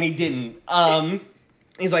cool, and he didn't.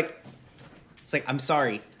 He's like, it's like, I'm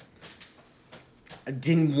sorry. I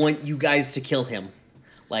didn't want you guys to kill him.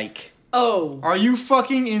 Like, Oh, Are you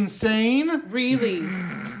fucking insane? really?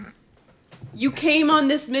 You came on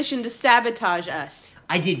this mission to sabotage us.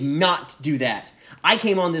 I did not do that. I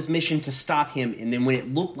came on this mission to stop him, and then when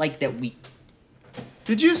it looked like that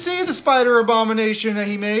Did you see the spider abomination that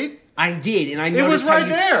he made? I did, and I It noticed was right how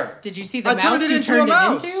you, there. Did you see the I turned mouse it you into turned a it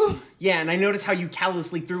mouse. into? Yeah, and I noticed how you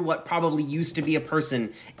callously threw what probably used to be a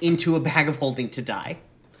person into a bag of holding to die.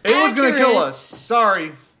 It was gonna kill Accurate. us.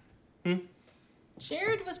 Sorry.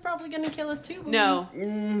 Jared was probably going to kill us too. No.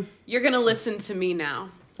 You're going to listen to me now.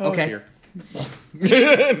 Okay.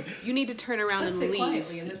 Dear. You need to turn around Let's and sit leave.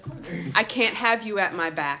 quietly in this corner. I can't have you at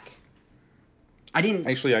my back. I didn't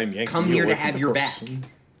Actually, I'm yanking come you here to away from have the your corpse. back.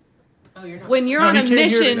 Oh, you're not. When you're No, on he a came here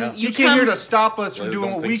to- mission, He you came come here to stop us from I doing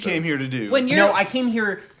don't what think we so. came here to do. when you're No, I came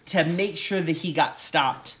here to make sure that he got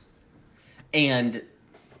stopped. And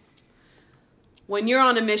when you're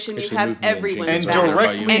on a mission, you Actually, have move me and everyone's and Jenkins over back.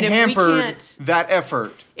 by you. directly And if we hampered can't- that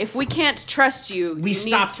effort. If we can't trust you, We you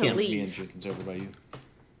stopped need to him. Me leave. and Jenkins over by you.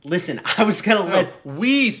 listen, I was gonna No, let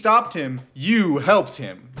we stopped him. You helped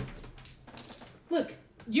him. Look,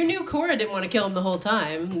 you knew Cora didn't want to kill him the whole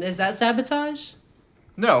time. Is that sabotage?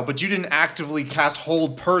 No, but you didn't actively cast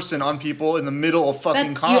hold person on people in the middle of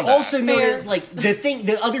fucking That's- combat. You also Fair. notice, like,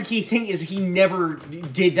 the other key thing is he never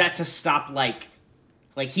did that to stop, like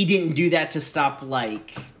he didn't do that to stop,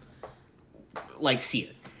 like Seer.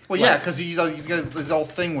 well, yeah, because he's got his whole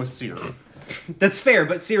thing with Seer. That's fair,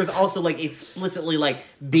 but Seer's also like explicitly like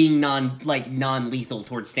being non-lethal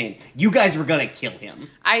towards Stan. You guys were gonna kill him.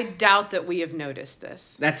 I doubt that we have noticed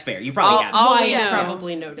this. That's fair. You probably have. Wyatt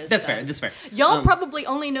probably noticed. That's fair. That's fair. Y'all probably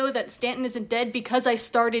only know that Stanton isn't dead because I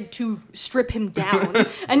started to strip him down.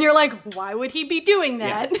 And you're like, why would he be doing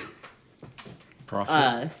that?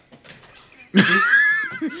 Profit.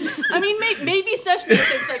 I mean, maybe Seshmir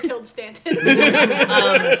thinks I killed Stanton.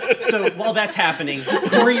 So while that's happening,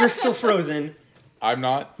 Corey, you're still frozen. I'm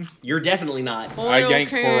not. You're definitely not. I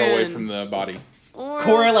yanked Cora away from the body.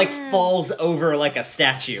 Cora like falls over like a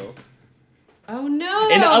statue. Oh no!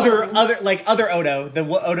 And other Odo, the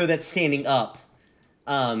Odo that's standing up.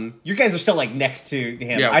 You guys are still like next to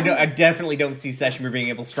him. Yeah. I definitely don't see Seshmir being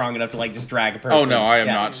able strong enough to like just drag a person. Oh no, I am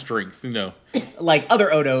Yeah. not strength. No. Like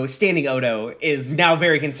other Odo, standing Odo is now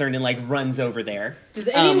very concerned and like runs over there. Does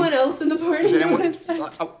anyone else in the party notice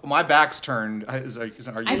that? My back's turned. Are you I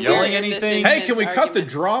feel yelling you're missing anything? Hey, can we Vince's cut the argument.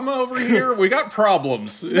 drama over here? We got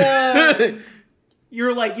problems.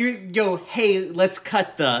 You're like you go, hey, let's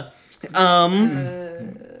cut the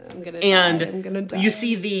I'm gonna and die. I'm gonna die. you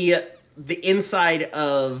see the inside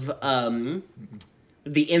of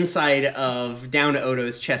down to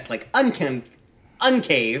Odo's chest like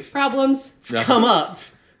uncave Problems. come up,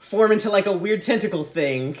 form into like a weird tentacle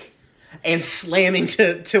thing, and slam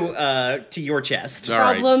into your chest. All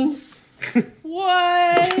right. Problems.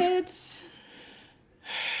 What?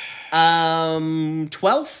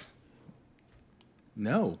 12?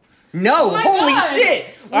 No. No, holy God. shit!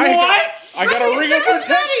 What? I got a ring of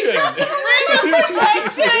protection.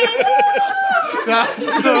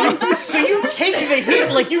 So you take the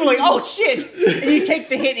hit, like you were like, oh shit, and you take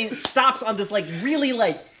the hit, and it stops on this like really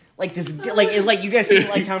like this like you guys see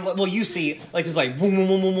like kind of you see like this like boom boom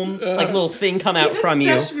boom boom boom like little thing come out from you.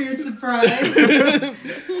 Seshmir's surprise.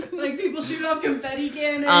 Like people shoot off confetti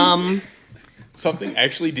cannons. Something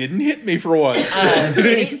actually didn't hit me for once.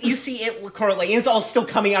 You see it kind of like it's all still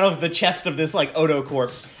coming out of the chest of this like Odo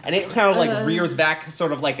corpse, and it kind of like rears back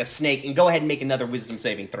sort of like a snake. And go ahead and make another wisdom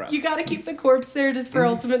saving throw. You gotta keep the corpse there just for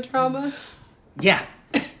ultimate trauma. Yeah.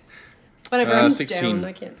 Whatever, I'm 16. down.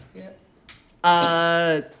 I can't see it.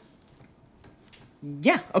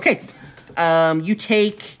 Yeah. Okay. You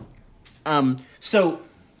take so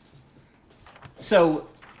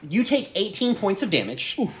you take 18 points of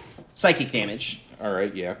damage. Psychic damage. All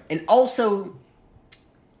right, yeah. And also,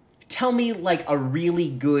 tell me, like, a really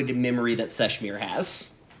good memory that Seshmir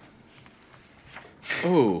has.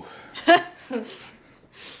 Oh.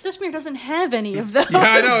 Seshmir doesn't have any of those. Yeah,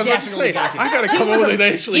 I know. I was about to Definitely say, got it. I gotta come up with an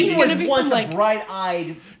actually. He's gonna be once from, like- a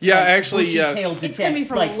bright-eyed, Yeah, actually, bushy-tailed It's gonna be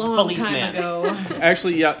from like, a long policeman. time ago.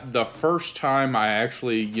 Actually, yeah, the first time I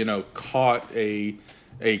actually, caught a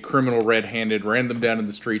criminal red-handed, ran them down in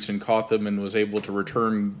the streets and caught them and was able to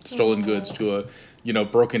return stolen goods to a,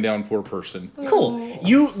 broken down poor person. Cool.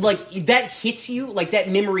 You, like, that hits you, like, that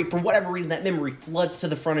memory, for whatever reason, that memory floods to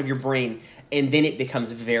the front of your brain, and then it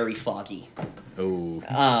becomes very foggy. Oh.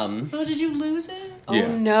 Oh, did you lose it? Yeah.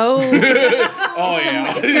 Oh no! Oh,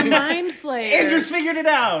 yeah. It's a mind flare. Andrew's figured it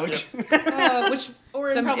out! Which or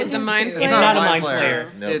It's a mind It's not a mind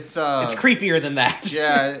flare. No. It's It's creepier than that.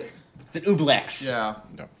 yeah, It's an Ooblex. yeah.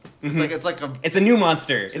 No. It's like a It's a new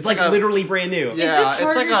monster. It's like like a- literally brand new. yeah. Is this it's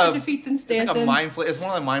harder like to defeat than it's like Stanton? a mind flare. It's one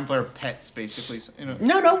of the mind flare pets, basically.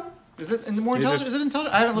 No. Is it more You're intelligent? just- Is it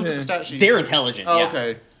intelligent? I haven't looked at the stat sheet. They're intelligent, Oh, yeah.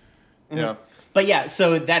 okay. Yeah. But yeah,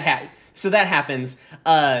 so that happens.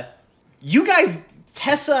 You guys,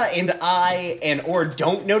 Tessa and I and Or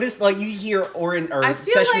don't notice. Like you hear Orin or I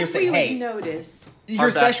feel Seshmir like say, we "Hey." would notice. You Our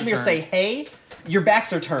hear backs are Seshmir turned. say, "Hey." Your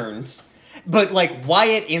backs are turned. But like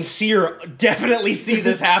Wyatt and Seer definitely see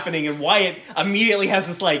this happening, and Wyatt immediately has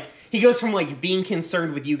this like. He goes from like being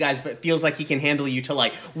concerned with you guys, but feels like he can handle you to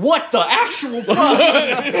like, what the actual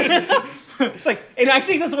fuck? It's like, and I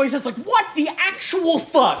think that's what he says, like, what the actual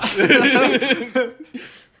fuck?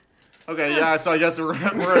 Okay, yeah. So I guess we're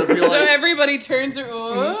gonna be So like, everybody turns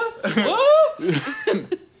around.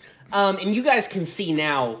 And you guys can see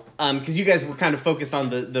now, because you guys were kind of focused on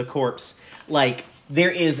the corpse, like, there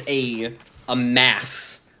is a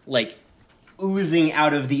mass, like, oozing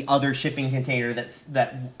out of the other shipping container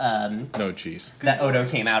No cheese. that Odo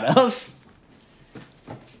came out of.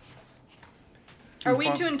 Are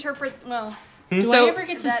we to interpret, well, Do So- I ever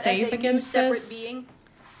get to that as save a new against separate this? being?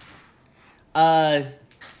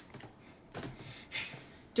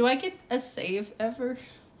 Do I get a save ever?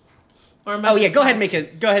 Or am I Oh yeah, just go ahead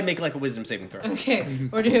not- and make like a wisdom saving throw. Okay,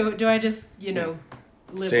 or do I just live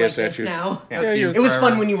Stay a like this statue. now? that's Yeah, you you're- It was forever.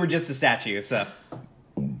 fun when you were just a statue, so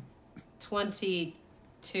 22.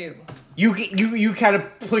 you kind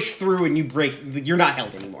of push through and you break. You're not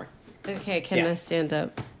held anymore. Okay, can Yeah. I stand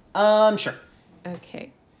up? Sure.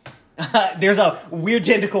 Okay. There's a weird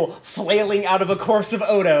tentacle flailing out of a corpse of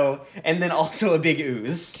Odo, and then also a big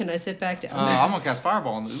ooze. Can I sit back down? I'm gonna cast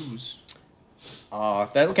Fireball on the ooze.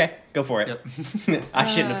 Okay, go for it. Yep. I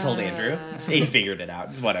shouldn't have told Andrew. He figured it out.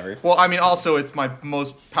 It's whatever. Well, I mean, also it's my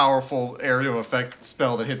most powerful area of effect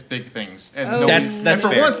spell that hits big things, and Oh. That's and for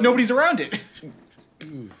fair. once nobody's around it.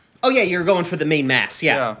 Oh yeah, you're going for the main mass.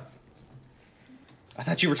 Yeah. Yeah. I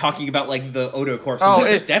thought you were talking about like the Odo corpse. Oh,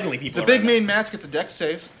 There's it- definitely people. The big around main mask gets a dex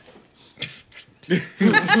save.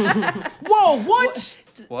 that. Whoa! What?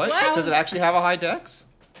 What? What? Does it actually have a high dex?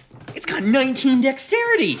 It's got 19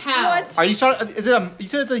 dexterity. How? What? Are you sure? Is it a? You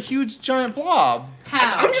said it's a huge giant blob.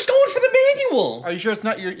 How? I'm just going for the manual. Are you sure it's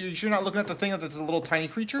not? You're sure you're not looking at the thing that's a little tiny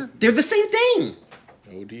creature? They're the same thing.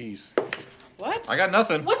 ODs. What? I got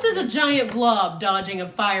nothing. What does a giant blob dodging a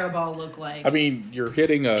fireball look like? I mean, you're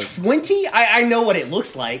hitting a 20? I know what it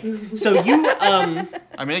looks like. So you I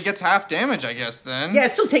mean, it gets half damage, I guess. Then. yeah,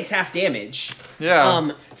 it still takes half damage.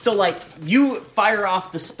 Yeah. So like you fire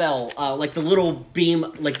off the spell, like the little beam,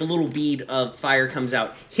 like the little bead of fire comes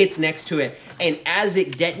out, hits next to it, and as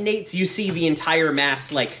it detonates, you see the entire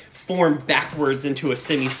mass like form backwards into a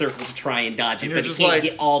semicircle to try and dodge it, And but you're it just can't like,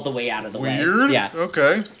 get all the way out of the way. Weird. Yeah.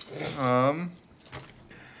 Okay.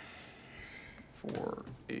 4,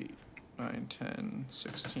 8, 9, 10,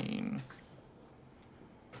 16,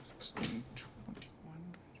 21,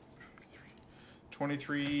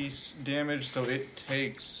 23 damage, so it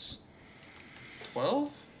takes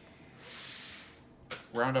 12?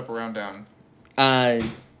 Round up or round down? Uh,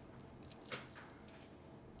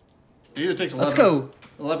 It either takes 11, let's go.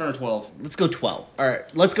 11 or 12. Let's go 12. All right,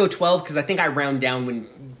 let's go 12 because I think I round down when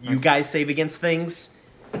you guys save against things.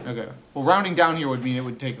 Okay. Well, rounding down here would mean it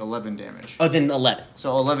would take 11 damage. Oh, then 11.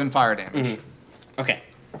 So 11 fire damage. Okay.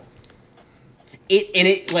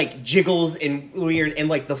 It like jiggles and weird, and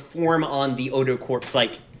like the form on the Odo corpse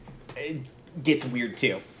like it gets weird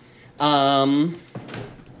too. Giant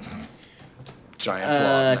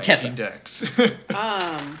blob, 19 Tessa. dex.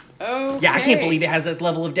 Okay. Yeah, I can't believe it has this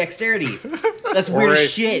level of dexterity. That's for weird a,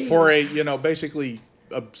 as shit. for a basically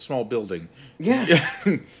a small building. Yeah.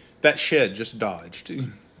 That shed just dodged.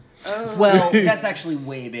 Well, that's actually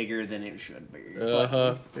way bigger than it should be.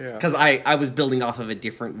 Yeah. Because I was building off of a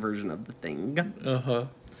different version of the thing.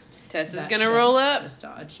 Tess is That gonna shit roll up. Just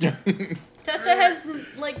dodged. Tessa has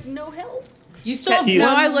like no health. You still have No,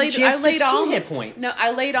 one. I laid. She has I laid 16 all hit points. No,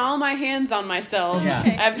 I laid all my hands on myself. Yeah. I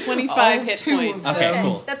have 25 All hit 2 of points. them. Okay,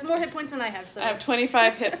 cool. That's more hit points than I have. So I have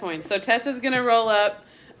 25 hit points. So Tessa's gonna roll up.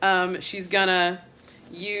 She's gonna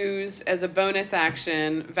use as a bonus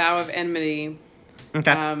action Vow of Enmity.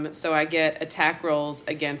 Okay. So I get attack rolls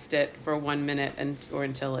against it for 1 minute or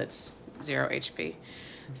until it's 0 HP.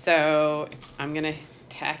 So I'm gonna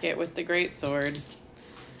attack it with the great sword.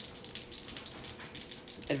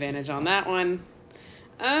 Advantage on that one.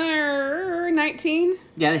 19.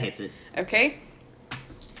 Yeah, that hits it. Okay.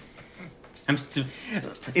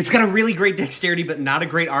 It's got a really great dexterity, but not a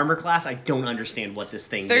great armor class. I don't understand what this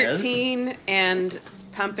thing does. 13 and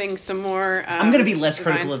pumping some more. I'm gonna be less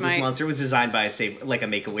Divine critical of this Smite. monster. It was designed by a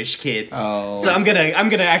Make-A-Wish kid. Oh. So I'm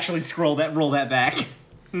gonna actually roll that back.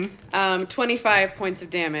 25 points of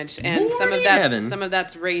damage, and Lordy heaven. some of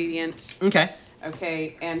that's radiant. Okay.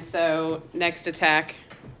 Okay, and so next attack.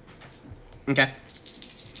 Okay.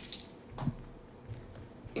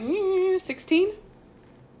 16.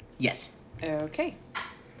 Yes. Okay.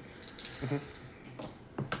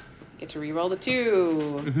 Get to re-roll the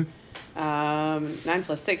 2. 9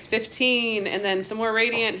 plus 6, 15, and then some more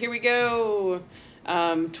radiant. Here we go.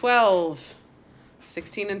 12.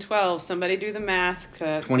 16 and 12. Somebody do the math,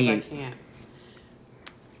 because I 28. can't.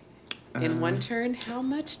 In one turn, how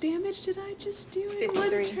much damage did I just do in 53. one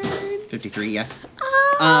turn? 53. Yeah.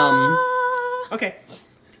 Ah. Okay.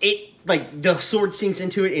 It like the sword sinks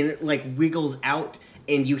into it and it like wiggles out,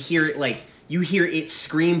 and you hear it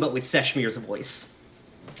scream, but with Seshmir's voice.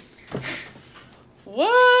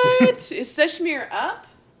 What? Is Seshmir up?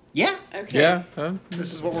 Yeah. Okay. Yeah. Huh?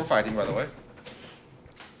 This is what we're fighting, by the way.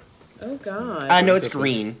 Oh, God. No, it's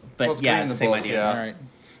green, but Well, it's yeah, green in the the same book, idea. yeah. All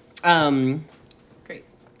right. Great.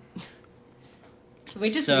 Can we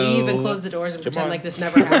just So- leave and close the doors and pretend on. like this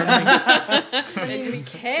never happened? I mean, we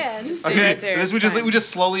can. Just stay Okay, right there. this It's fine. we just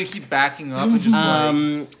slowly keep backing up and just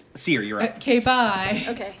like Seer, you're up. Okay, bye.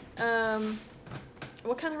 Okay.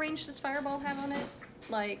 What kind of range does Fireball have on it?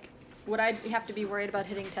 Like, would I have to be worried about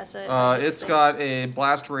hitting Tessa? it's got a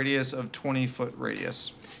blast radius of 20-foot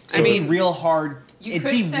radius. So I it'd be mean, real hard. You it'd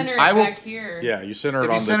could be, center it I will- back here. Yeah, you center it If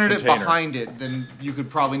on you the centered it container. behind it, then you could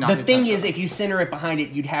probably not the hit thing Tessa. is, if you center it behind it,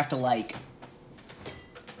 you'd have to like.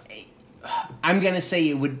 I'm gonna say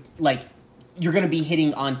it would like you're gonna be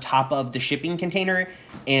hitting on top of the shipping container,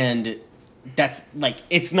 and that's like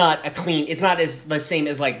it's not as the same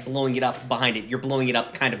as like blowing it up behind it. You're blowing it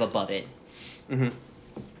up kind of above it. Mm-hmm.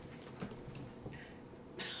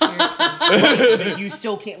 But you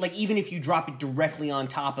still can't like even if you drop it directly on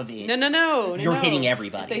top of it. No. You're hitting If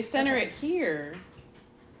everybody. they center it here.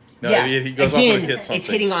 No, yeah, he goes again, off and hits something. it's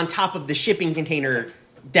hitting on top of the shipping container.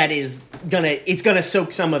 That is gonna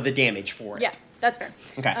soak some of the damage for it. Yeah, that's fair.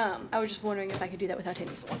 Okay. I was just wondering if I could do that without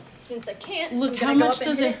hitting someone. Since I can't, Look, I'm how gonna go much up and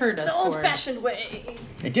does hit it hurt us the for? old-fashioned way.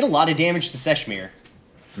 It did a lot of damage to Seshmir.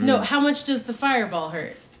 No, how much does the fireball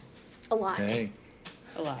hurt? A lot. Hey.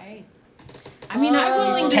 A lot. I mean, I'm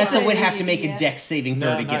willing to Tessa say would have to make a dex saving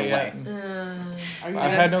throw to get away. I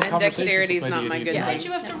had no And conversations dexterity is with my not my D&D good tonight. Why'd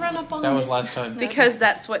you have to run up on That me? was last time. Because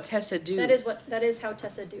that's what Tessa do. That is how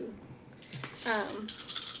Tessa do.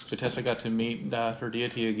 So Tessa got to meet her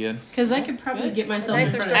deity again. Because I could probably get myself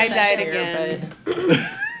Nice in or front of I died Seshmir, again. but-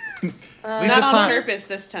 At least Not this on time. purpose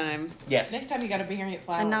this time. Yes. Next time you gotta be hearing it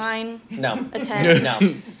flowers. A 9, No. a 10, No.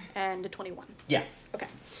 and a 21. Yeah. Okay.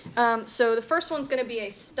 So the first one's going to be a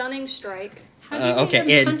stunning strike. How do you okay,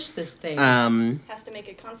 even and, punch this thing? Has to make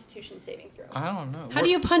a Constitution saving throw. I don't know. How do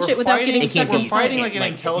you punch We're it without fighting- getting It stuck can't be. We're fighting inside like it?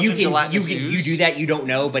 an intelligent you gelatinous you ooze. do that. You don't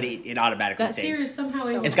know, but it automatically That seer is saves. somehow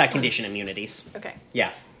able It's to got punch. condition immunities. Okay.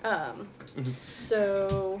 Yeah.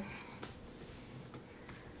 So.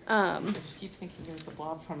 I just keep thinking of the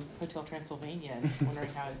blob from Hotel Transylvania and wondering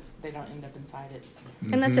how they don't end up inside it.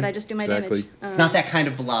 And that's it. I just do my Exactly. damage. It's not that kind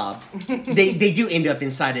of blob. they do end up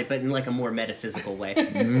inside it, but in like a more metaphysical way.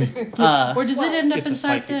 Or does it end up It's a inside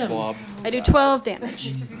psychic them? blob. I do 12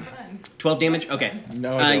 damage. 12 damage? Okay.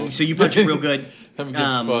 No, I don't. So you punch it real good. Having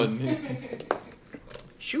good fun.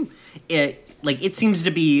 Shoo. It seems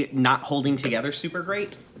to be not holding together super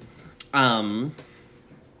great.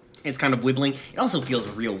 It's kind of wibbling. It also feels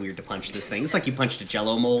real weird to punch this thing. It's like you punched a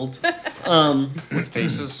Jello mold. With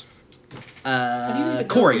faces. How do you even know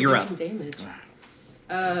Cora, if you're doing damage?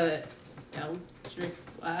 Eldritch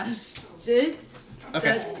Blasted.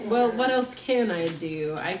 Okay. Well, what else can I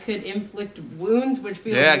do? I could inflict wounds, which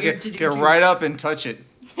feels Yeah, weird to do. get too. right up and touch it.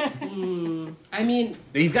 I mean,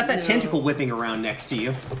 You've got that No. tentacle whipping around next to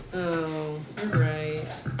you, oh, you're right.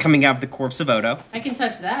 coming out of the corpse of Odo. I can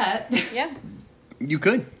touch that. Yeah. You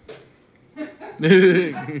could.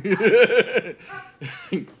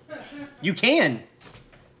 You can.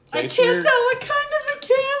 I can't tell what kind of a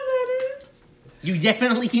can that is. You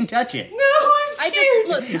definitely can touch it. No, I'm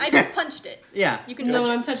scared. I just punched it. Yeah. You can No, touch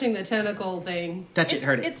I'm touching the tentacle thing. Touch it. it,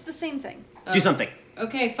 hurt it. It's the same thing. Do something.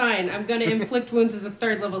 Okay, fine. I'm gonna inflict wounds as a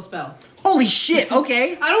 3rd level spell. Holy shit,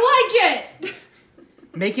 okay. I don't like it!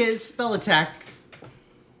 Make a spell attack.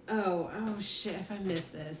 Oh shit, if I miss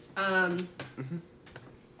this.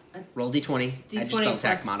 Roll d20. Add your spell attack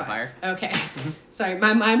plus modifier. 5. Okay. Sorry,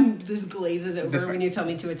 my mind just glazes over That's when right. you tell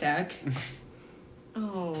me to attack.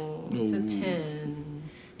 Oh, it's a Ooh. 10.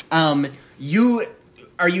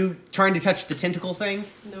 Are you trying to touch the tentacle thing?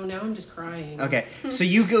 No, now I'm just crying. Okay. So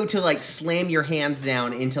you go to like slam your hand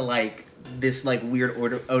down into like this like weird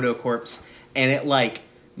Odo corpse, and it like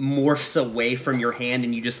morphs away from your hand,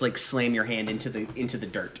 and you just like slam your hand into the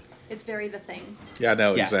dirt. It's very the thing. Yeah, I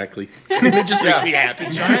know Yeah. exactly. It just makes me happy.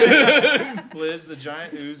 Liz, the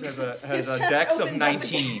giant ooze has a just dex of opens up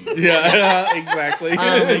 19. Yeah, exactly.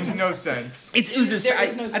 It makes no sense. It's oozes. There I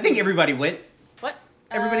is no think everybody went. What?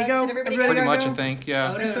 Everybody go? Did everybody Everybody Pretty go? much, I think.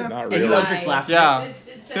 Yeah. Odo. Not And you really. Eldritch Blast. Yeah.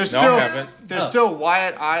 There's No, I still haven't. there's Oh. still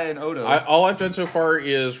Wyatt, I, and Odo. All I've done so far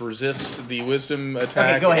is resist the wisdom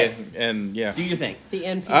attack. go ahead. And yeah. Do your thing. The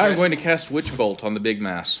NPC. I'm going to cast Witch Bolt on the big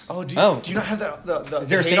mass. do you not have the Is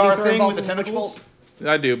there a the saving Hadar throw thing involved with the in Witch tentacles?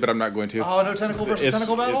 I do, but I'm not going to. Oh, no tentacle versus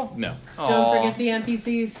tentacle battle? No. Don't forget the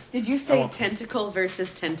NPCs. Did you say tentacle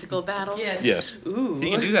versus tentacle battle? Yes. Yes, Ooh. You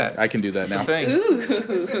can do that. I can do that It's a now.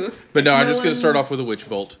 thing. But no, I'm No just going one- to start off with a Witch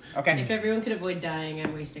Bolt. Okay. If everyone could avoid dying,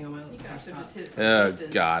 I'm wasting all my little So just hit Oh,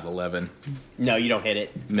 distance. God, 11. No, you don't hit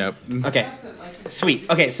it. Nope. Okay. Sweet.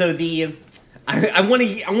 Okay, so I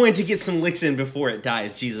wanted to get some licks in before it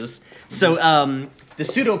dies. Jesus. So the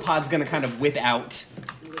pseudopod's gonna kind of whip out,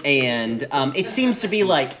 and it seems to be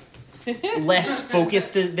like less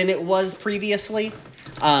focused than it was previously.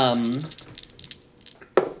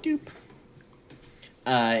 Doop.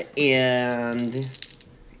 And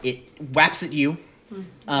it whaps at you,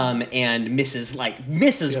 and misses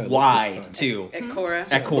Yeah, wide this is too. At Cora.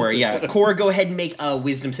 At Cora, yeah. Cora, go ahead and make a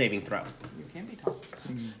wisdom saving throw. You can be tall.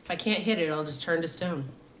 If I can't hit it, I'll just turn to stone.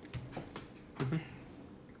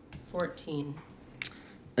 14.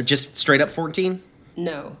 Just straight up 14?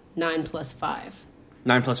 No, 9 plus 5.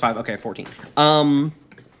 9 plus 5, okay, 14.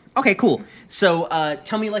 Okay, cool. So,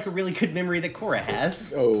 tell me like a really good memory that Cora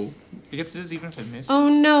has. Oh, He gets this even if it misses. Oh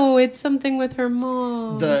no, it's something with her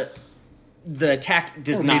mom. The attack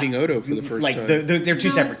does not meeting Odo for the first like time. they're two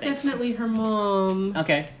no, separate it's things. definitely her mom.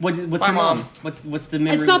 Okay, what's My her mom? mom. What's the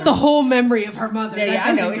memory? It's with not her the mom? whole memory of her mother. Yeah, That yeah,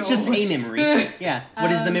 I know. doesn't It's go just away. a memory. Yeah.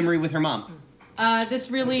 What is the memory with her mom? This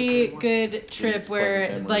really good trip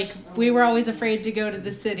where like we were always afraid to go to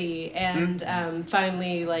the city, and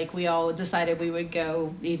finally like we all decided we would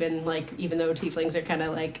go, even though tieflings are kind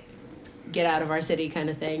of like get out of our city kind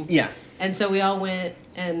of thing. Yeah. And so we all went,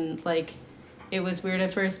 and like it was weird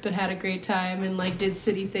at first, but had a great time, and like did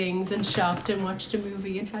city things and shopped and watched a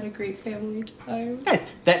movie and had a great family time. Nice.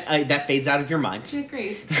 That fades out of your mind. Yeah,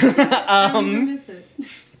 great. I don't even miss it.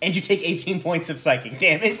 And you take 18 points of psychic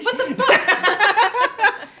damage. What the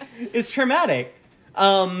fuck? It's traumatic.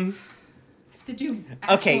 I have to do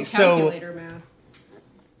actual calculator math.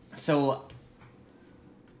 So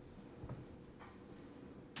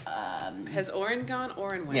Has Orin gone?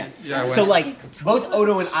 Orin went. yeah. Yeah, I So went. like both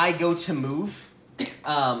Odo and I go to move,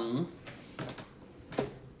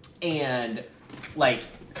 and like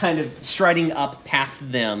kind of striding up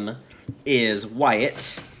past them is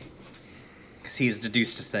Wyatt, because he's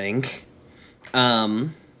deduced a thing.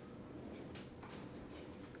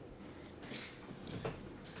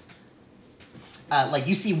 Like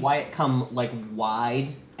you see Wyatt come like wide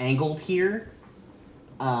angled here.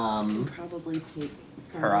 Probably take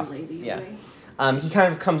Her off. Lady Yeah. away. He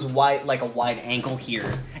kind of comes wide, like a wide angle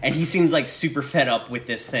here, and he seems like super fed up with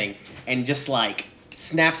this thing, and just like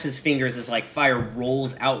snaps his fingers as like fire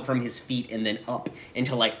rolls out from his feet and then up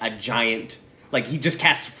into like a giant, like he just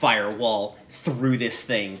casts firewall through this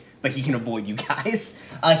thing, but he can avoid you guys.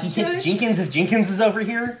 He hits Jenkins if Jenkins is over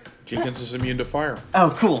here. Jenkins is immune to fire.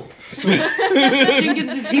 Oh, cool, sweet.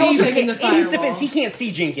 Jenkins is He also in the in his defense, firewall. he can't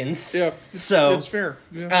see Jenkins. Yeah, so it's fair.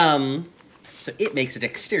 Yeah. So it makes a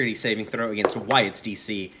dexterity saving throw against Wyatt's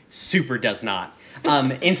DC. Super does not.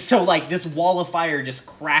 And so, like, this wall of fire just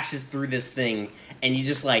crashes through this thing, and you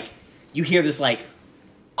just, like, you hear this, like,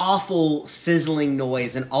 awful sizzling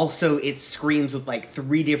noise, and also it screams with, like,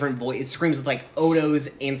 three different voices. It screams with, like, Odo's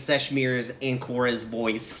and Seshmir's and Cora's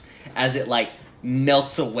voice as it, like,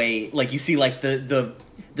 melts away. Like, you see, like, the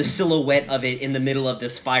silhouette of it in the middle of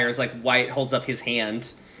this fire is, like, Wyatt holds up his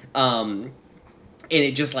hand. And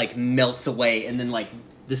it just, like, melts away, and then, like,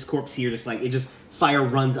 this corpse here just, like, it just, fire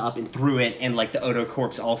runs up and through it, and, like, the Odo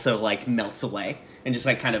corpse also, like, melts away, and just,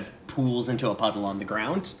 like, kind of pools into a puddle on the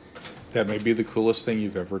ground. That may be the coolest thing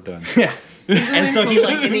you've ever done. Yeah. And so he,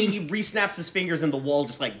 like, and he re-snaps his fingers, and the wall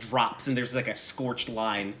just, like, drops, and there's, like, a scorched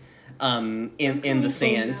line, in the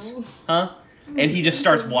sand. Huh? And he just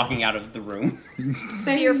starts walking out of the room.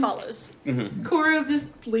 Seer follows. Cora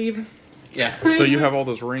just leaves. Yeah. So you have all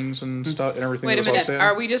those rings and stuff and everything. Wait a that was all minute. said?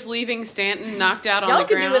 Are we just leaving Stanton knocked out on Y'all the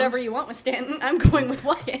can ground? do whatever you want with Stanton. I'm going with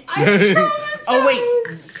Wyatt. Oh,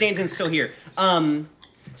 wait. Stanton's still here.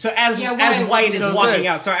 So as Wyatt Wyatt is was walking it.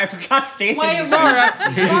 out, sorry, I forgot Stanton. Wyatt was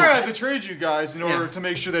Sorry, I betrayed you guys in order Yeah. to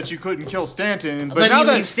make sure that you couldn't kill Stanton. But Let now me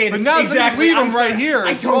that leave Stanton. but now Exactly. that you leave I'm him right sorry. here,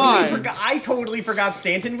 I it's totally fine. forgot. I totally forgot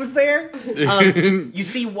Stanton was there. You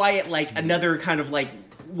see Wyatt, like, another kind of, like,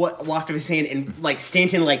 waft of his hand, and, like,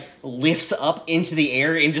 Stanton, like, lifts up into the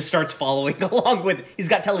air and just starts following along with. He's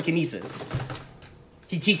got telekinesis.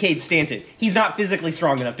 He TK'd Stanton. He's not physically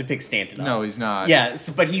strong enough to pick Stanton up. No, he's not. Yes,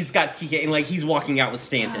 but he's got TK, and, like, he's walking out with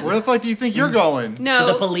Stanton. Where the fuck do you think you're going? No.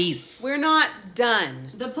 To the police. We're not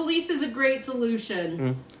done. The police is a great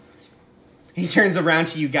solution. He turns around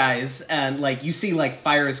to you guys, and, like, you see, like,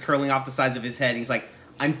 fire is curling off the sides of his head. He's like,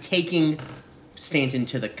 I'm taking Stanton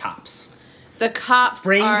to the cops. The cops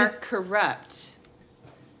Bring- are corrupt.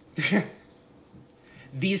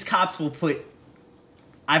 These cops will put...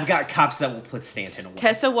 I've got cops that will put Stanton away.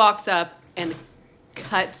 Tessa walks up and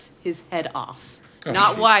cuts his head off.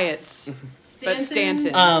 Not Wyatt's, but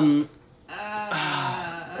Stanton's. Oh,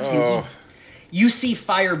 You see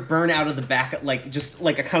fire burn out of the back, like, just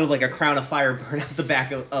like a kind of like a crown of fire burn out the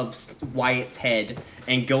back of Wyatt's head,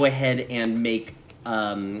 and go ahead and make a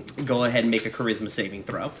charisma saving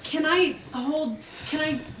throw. Can I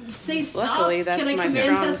say stop? Luckily, that's Can I my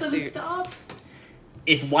command strong Tessa to suit. stop?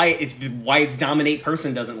 If Wyatt's dominate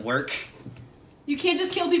person doesn't work, You can't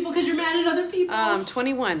just kill people because you're mad at other people.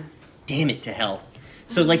 21. damn it to hell.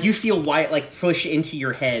 So, like, you feel Wyatt, like, push into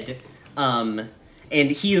your head, and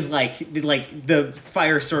he is, like the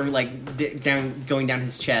firestorm, like, going down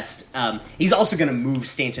his chest. He's also gonna move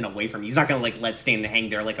Stanton away from you. He's not gonna, like, let Stanton hang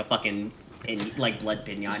there like a fucking, blood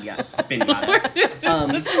pinata. Moving around.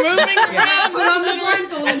 Put on the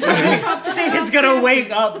blindfold and chop the Stanton's head gonna off. wake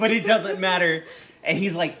up, but it doesn't matter. And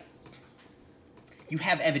he's like, You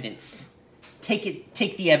have evidence.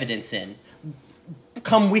 Take the evidence in.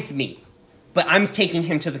 Come with me. But I'm taking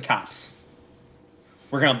him to the cops.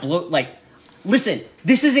 We're gonna listen,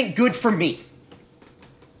 this isn't good for me.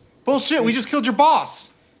 Bullshit, we just killed your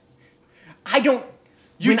boss.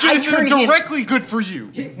 It's directly good for you.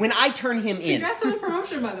 When I turn him in... Congrats on the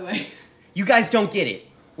promotion, by the way. You guys don't get it.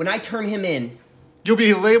 When I turn him in... You'll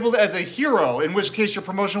be labeled as a hero, in which case your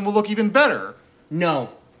promotion will look even better.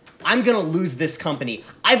 No. I'm gonna lose this company.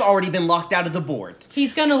 I've already been locked out of the board.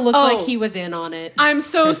 He's gonna look like he was in on it. I'm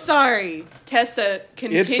so sorry. Tessa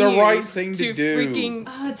continues It's the right thing to do. freaking...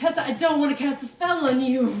 Tessa, I don't want to cast a spell on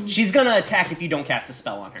you. She's gonna attack if you don't cast a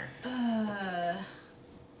spell on her.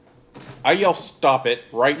 I yell, stop it,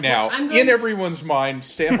 right now. In everyone's mind,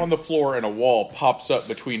 stamp on the floor and a wall pops up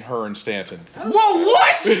between her and Stanton. Whoa,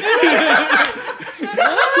 what?!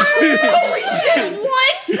 Holy shit,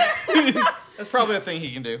 what?! That's probably a thing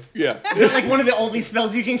he can do. Yeah. Is it like one of the only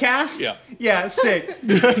spells you can cast? Yeah. Yeah, sick.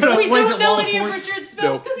 So We don't know any of Force? Richard's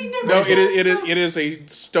spells because he never No, says it is a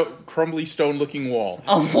crumbly stone-looking wall.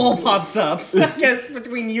 A wall pops up, I guess,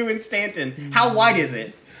 between you and Stanton. How wide is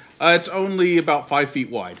it? It's only about 5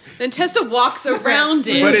 feet wide, Then Tessa walks around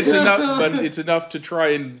it. but it's enough to try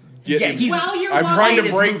and get him. I'm trying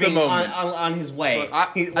to break the moment. On his way.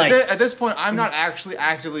 At this point, I'm not actually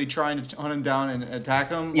actively trying to hunt him down and attack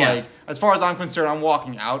him. Yeah. Like, as far as I'm concerned, I'm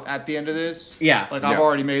walking out at the end of this. Yeah. Like, I've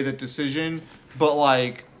already made the decision. But,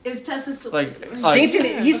 like... Is Tessa still... Stanton,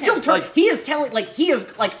 he's still turning... He is telling...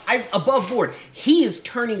 I'm above board. He is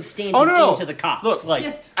turning Stanton into the cops. Look,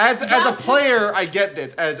 Yes. as a player, I get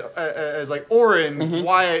this. As Orin,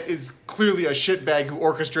 Wyatt is clearly a shitbag who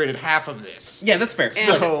orchestrated half of this. Yeah, that's fair.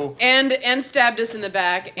 And stabbed us in the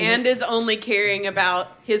back, and is only caring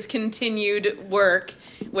about his continued work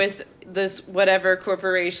with this whatever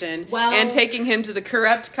corporation, and taking him to the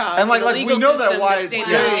corrupt cops. And the legal we know system that Wyatt's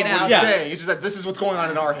Stanton saying get what out. he's saying. It's just that this is what's going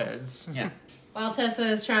on in our heads. Yeah. While Tessa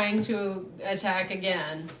is trying to attack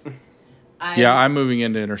again, I'm moving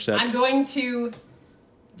in to intercept. I'm going to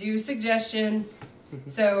do suggestion.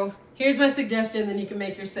 So here's my suggestion, then you can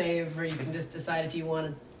make your save, or you can just decide if you want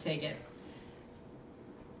to take it.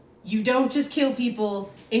 You don't just kill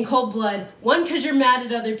people in cold blood. 1, because you're mad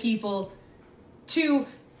at other people. 2,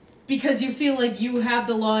 because you feel like you have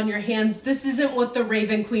the law in your hands. This isn't what the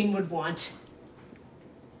Raven Queen would want.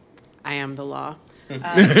 I am the law.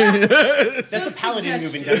 That's a paladin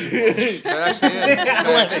move in Dungeon World. That actually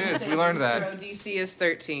is. We learned that. Pro DC is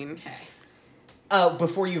 13. Okay.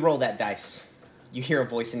 Before you roll that dice, you hear a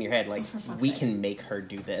voice in your head like, we can make her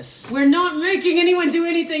do this. We're not making anyone do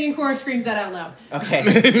anything, and Cora screams that out loud.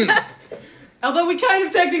 Okay. Although we kind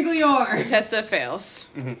of technically are. Tessa fails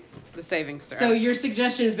the saving throw. So your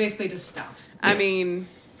suggestion is basically to stop. I mean,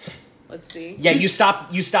 let's see. Yeah, you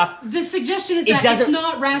stop. The suggestion is that it's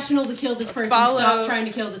not rational to kill this person. Stop trying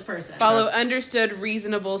to kill this person. Follow understood,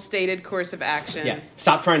 reasonable, stated course of action. Yeah,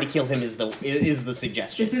 stop trying to kill him is the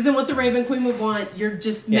suggestion. This isn't what the Raven Queen would want. You're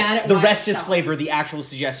just mad at the Wyatt. rest is flavor. The actual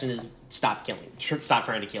suggestion is stop killing. Stop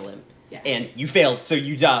trying to kill him. Yeah. And you failed, so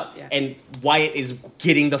you die. Yeah. And Wyatt is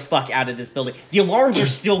getting the fuck out of this building. The alarms are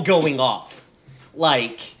still going off.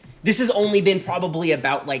 This has only been probably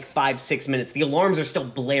about 5-6 minutes. The alarms are still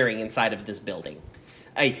blaring inside of this building.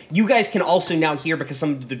 You guys can also now hear, because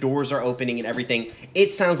some of the doors are opening and everything,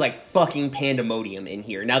 it sounds like fucking pandemonium in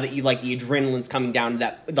here. Now that the adrenaline's coming down,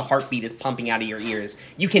 that the heartbeat is pumping out of your ears,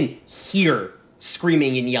 you can hear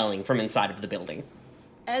screaming and yelling from inside of the building.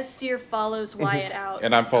 As Seer follows Wyatt out,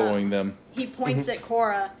 And I'm following them. he points at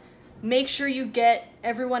Cora. Make sure you get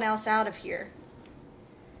everyone else out of here.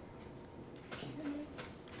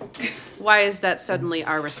 Why is that suddenly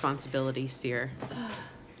our responsibility, Seer?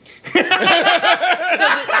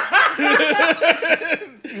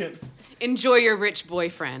 Enjoy your rich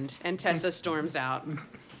boyfriend. And Tessa storms out.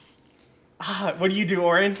 What do you do,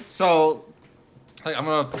 Orin? So,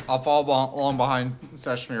 I'll follow along behind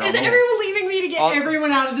Seshmir. Is everyone leaving me to get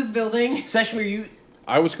everyone out of this building? Seshmir, you...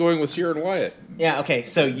 I was going with Sierra and Wyatt. Yeah, okay,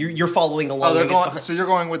 so you're following along. So you're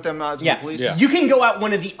going with them to the police? Yeah. You can go out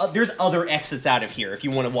one of the... there's other exits out of here if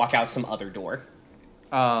you want to walk out some other door.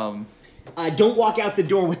 Don't walk out the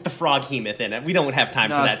door with the frog hemoth in it. We don't have time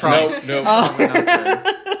for that tonight.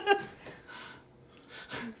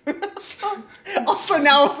 Also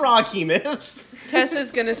now a frog hemoth.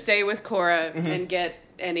 Tessa's gonna stay with Cora and get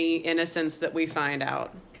any innocence that we find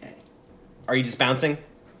out. Okay. Are you just bouncing?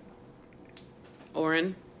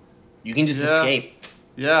 Orin? You can just escape.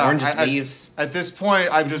 Yeah. Orin just leaves. At this point,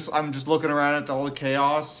 I'm just looking around at all the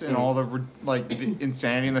chaos and all the the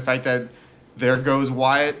insanity and the fact that there goes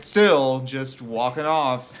Wyatt still just walking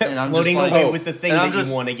off, and I'm floating just like, away with the thing that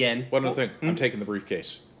you won again. One other thing, I'm taking the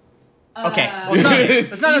briefcase. Okay. Well,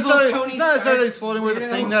 it's not necessarily Tony that he's floating with the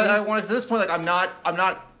Stark thing that I wanted. At this point, like I'm not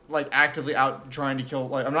like actively out trying to kill.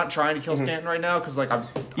 Like I'm not trying to kill Stanton right now because like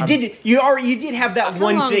You did have that How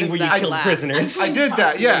one long thing does where you that killed last? prisoners. I did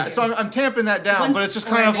that, yeah. So I'm tamping that down, but it's just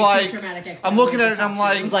kind of like I'm looking at it and I'm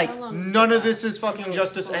like none of this is fucking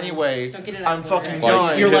justice anyway. Don't get it out I'm of order. fucking Like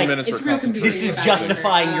done. You're 10 like, minutes it's for real concentration. This is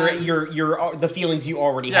justifying your the feelings you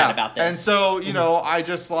already had about this. And so, you know, I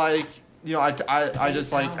just like, you know, I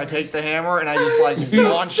just like I take the hammer and I just like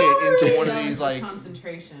launch it into one of these like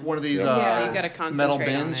concentration. one of these You gotta concentrate metal on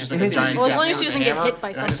bins, it. just make a giant. Well, as long gap as she with doesn't the get hammer, hit by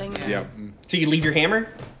and I just- something. Yeah. So you leave your hammer?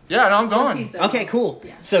 Yeah, no, I'm gone. Okay, cool.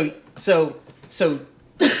 Yeah. So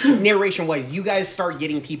narration wise, you guys start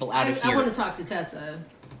getting people out of I here. want to talk to Tessa.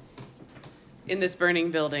 In this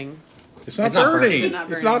burning building. It's not It's not burning. burning. It's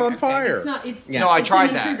not It's not burning. on Okay. fire. It's not. It's Yeah. No, I it's tried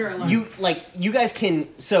an that. intruder alarm. You guys can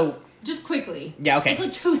Just quickly. Yeah, okay. It's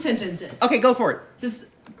like 2 sentences. okay, go for it. Just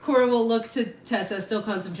Cora will look to Tessa, still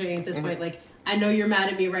concentrating at this point. Like, I know you're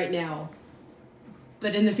mad at me right now,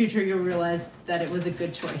 but in the future you'll realize that it was a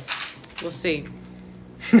good choice. We'll see.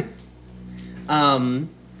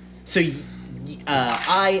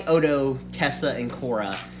 I, Odo, Tessa, and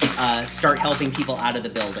Cora start helping people out of the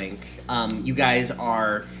building. You guys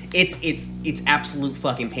are it's absolute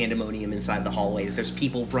fucking pandemonium inside the hallways. There's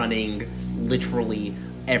people running literally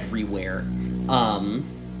everywhere.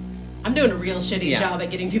 I'm doing a real shitty Yeah. job at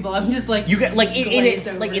getting people. I'm just like You get like glazed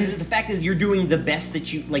over. the fact is you're doing the best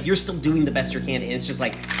that you like. You're still doing the best you can, and it's just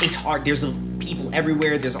like it's hard. There's people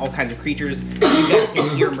everywhere. There's all kinds of creatures. You guys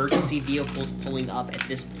can hear emergency vehicles pulling up at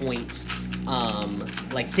this point.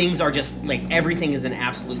 Like things are just like everything is in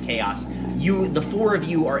absolute chaos. The four of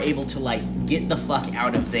you are able to like get the fuck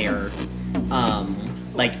out of there.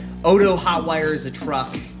 Like Odo hotwires a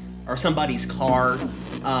truck or somebody's car.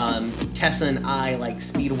 Tessa and I like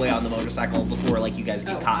speed away on the motorcycle before like you guys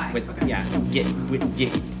get caught with get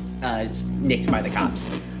nicked by the cops.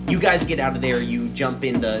 You guys get out of there. You jump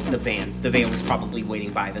in the van. The van was probably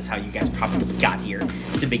waiting by. That's how you guys probably got here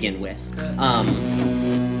to begin with.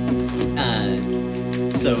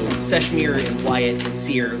 So Seshmir and Wyatt and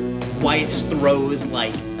Seer. Wyatt just throws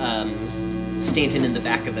like Stanton in the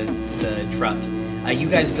back of the truck. You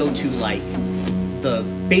guys go to like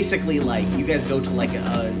you guys go to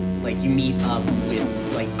you meet up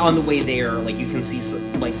with like on the way there, like you can see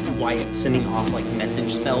like Wyatt sending off like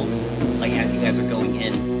message spells like as you guys are going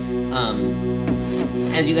in.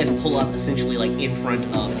 As you guys pull up essentially like in front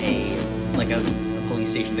of a police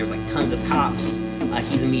station, there's like tons of cops.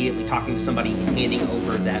 He's immediately talking to somebody. He's handing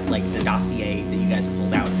over that like the dossier that you guys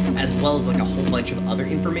pulled out, as well as like a whole bunch of other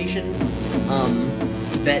information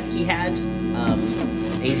that he had.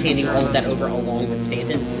 And he's handing all of that over along with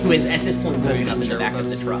Stanton, who is at this point woken up in the back of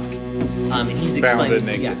the truck. And he's explaining,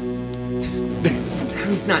 naked.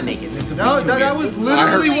 He's not naked. That's No, that was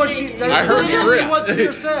literally what she. I heard literally strip. what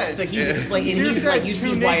Seer said. So he's explaining, and Seer he's said like, you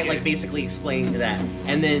see too Wyatt naked. like basically explaining that,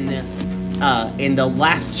 and then in the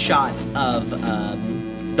last shot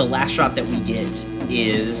that we get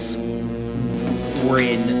is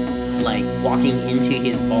Warren like walking into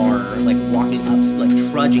his bar, like walking up,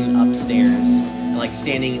 like trudging upstairs, and, like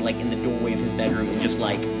standing like in the doorway of his bedroom and just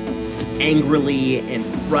like angrily and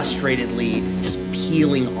frustratedly just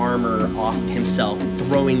peeling armor off of himself and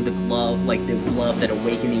throwing the glove that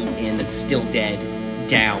Awakening's in that's still dead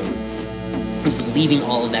down. Just leaving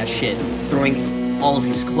all of that shit, throwing all of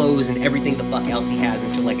his clothes and everything the fuck else he has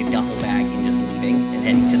into like a duffel bag and just leaving and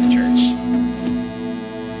heading to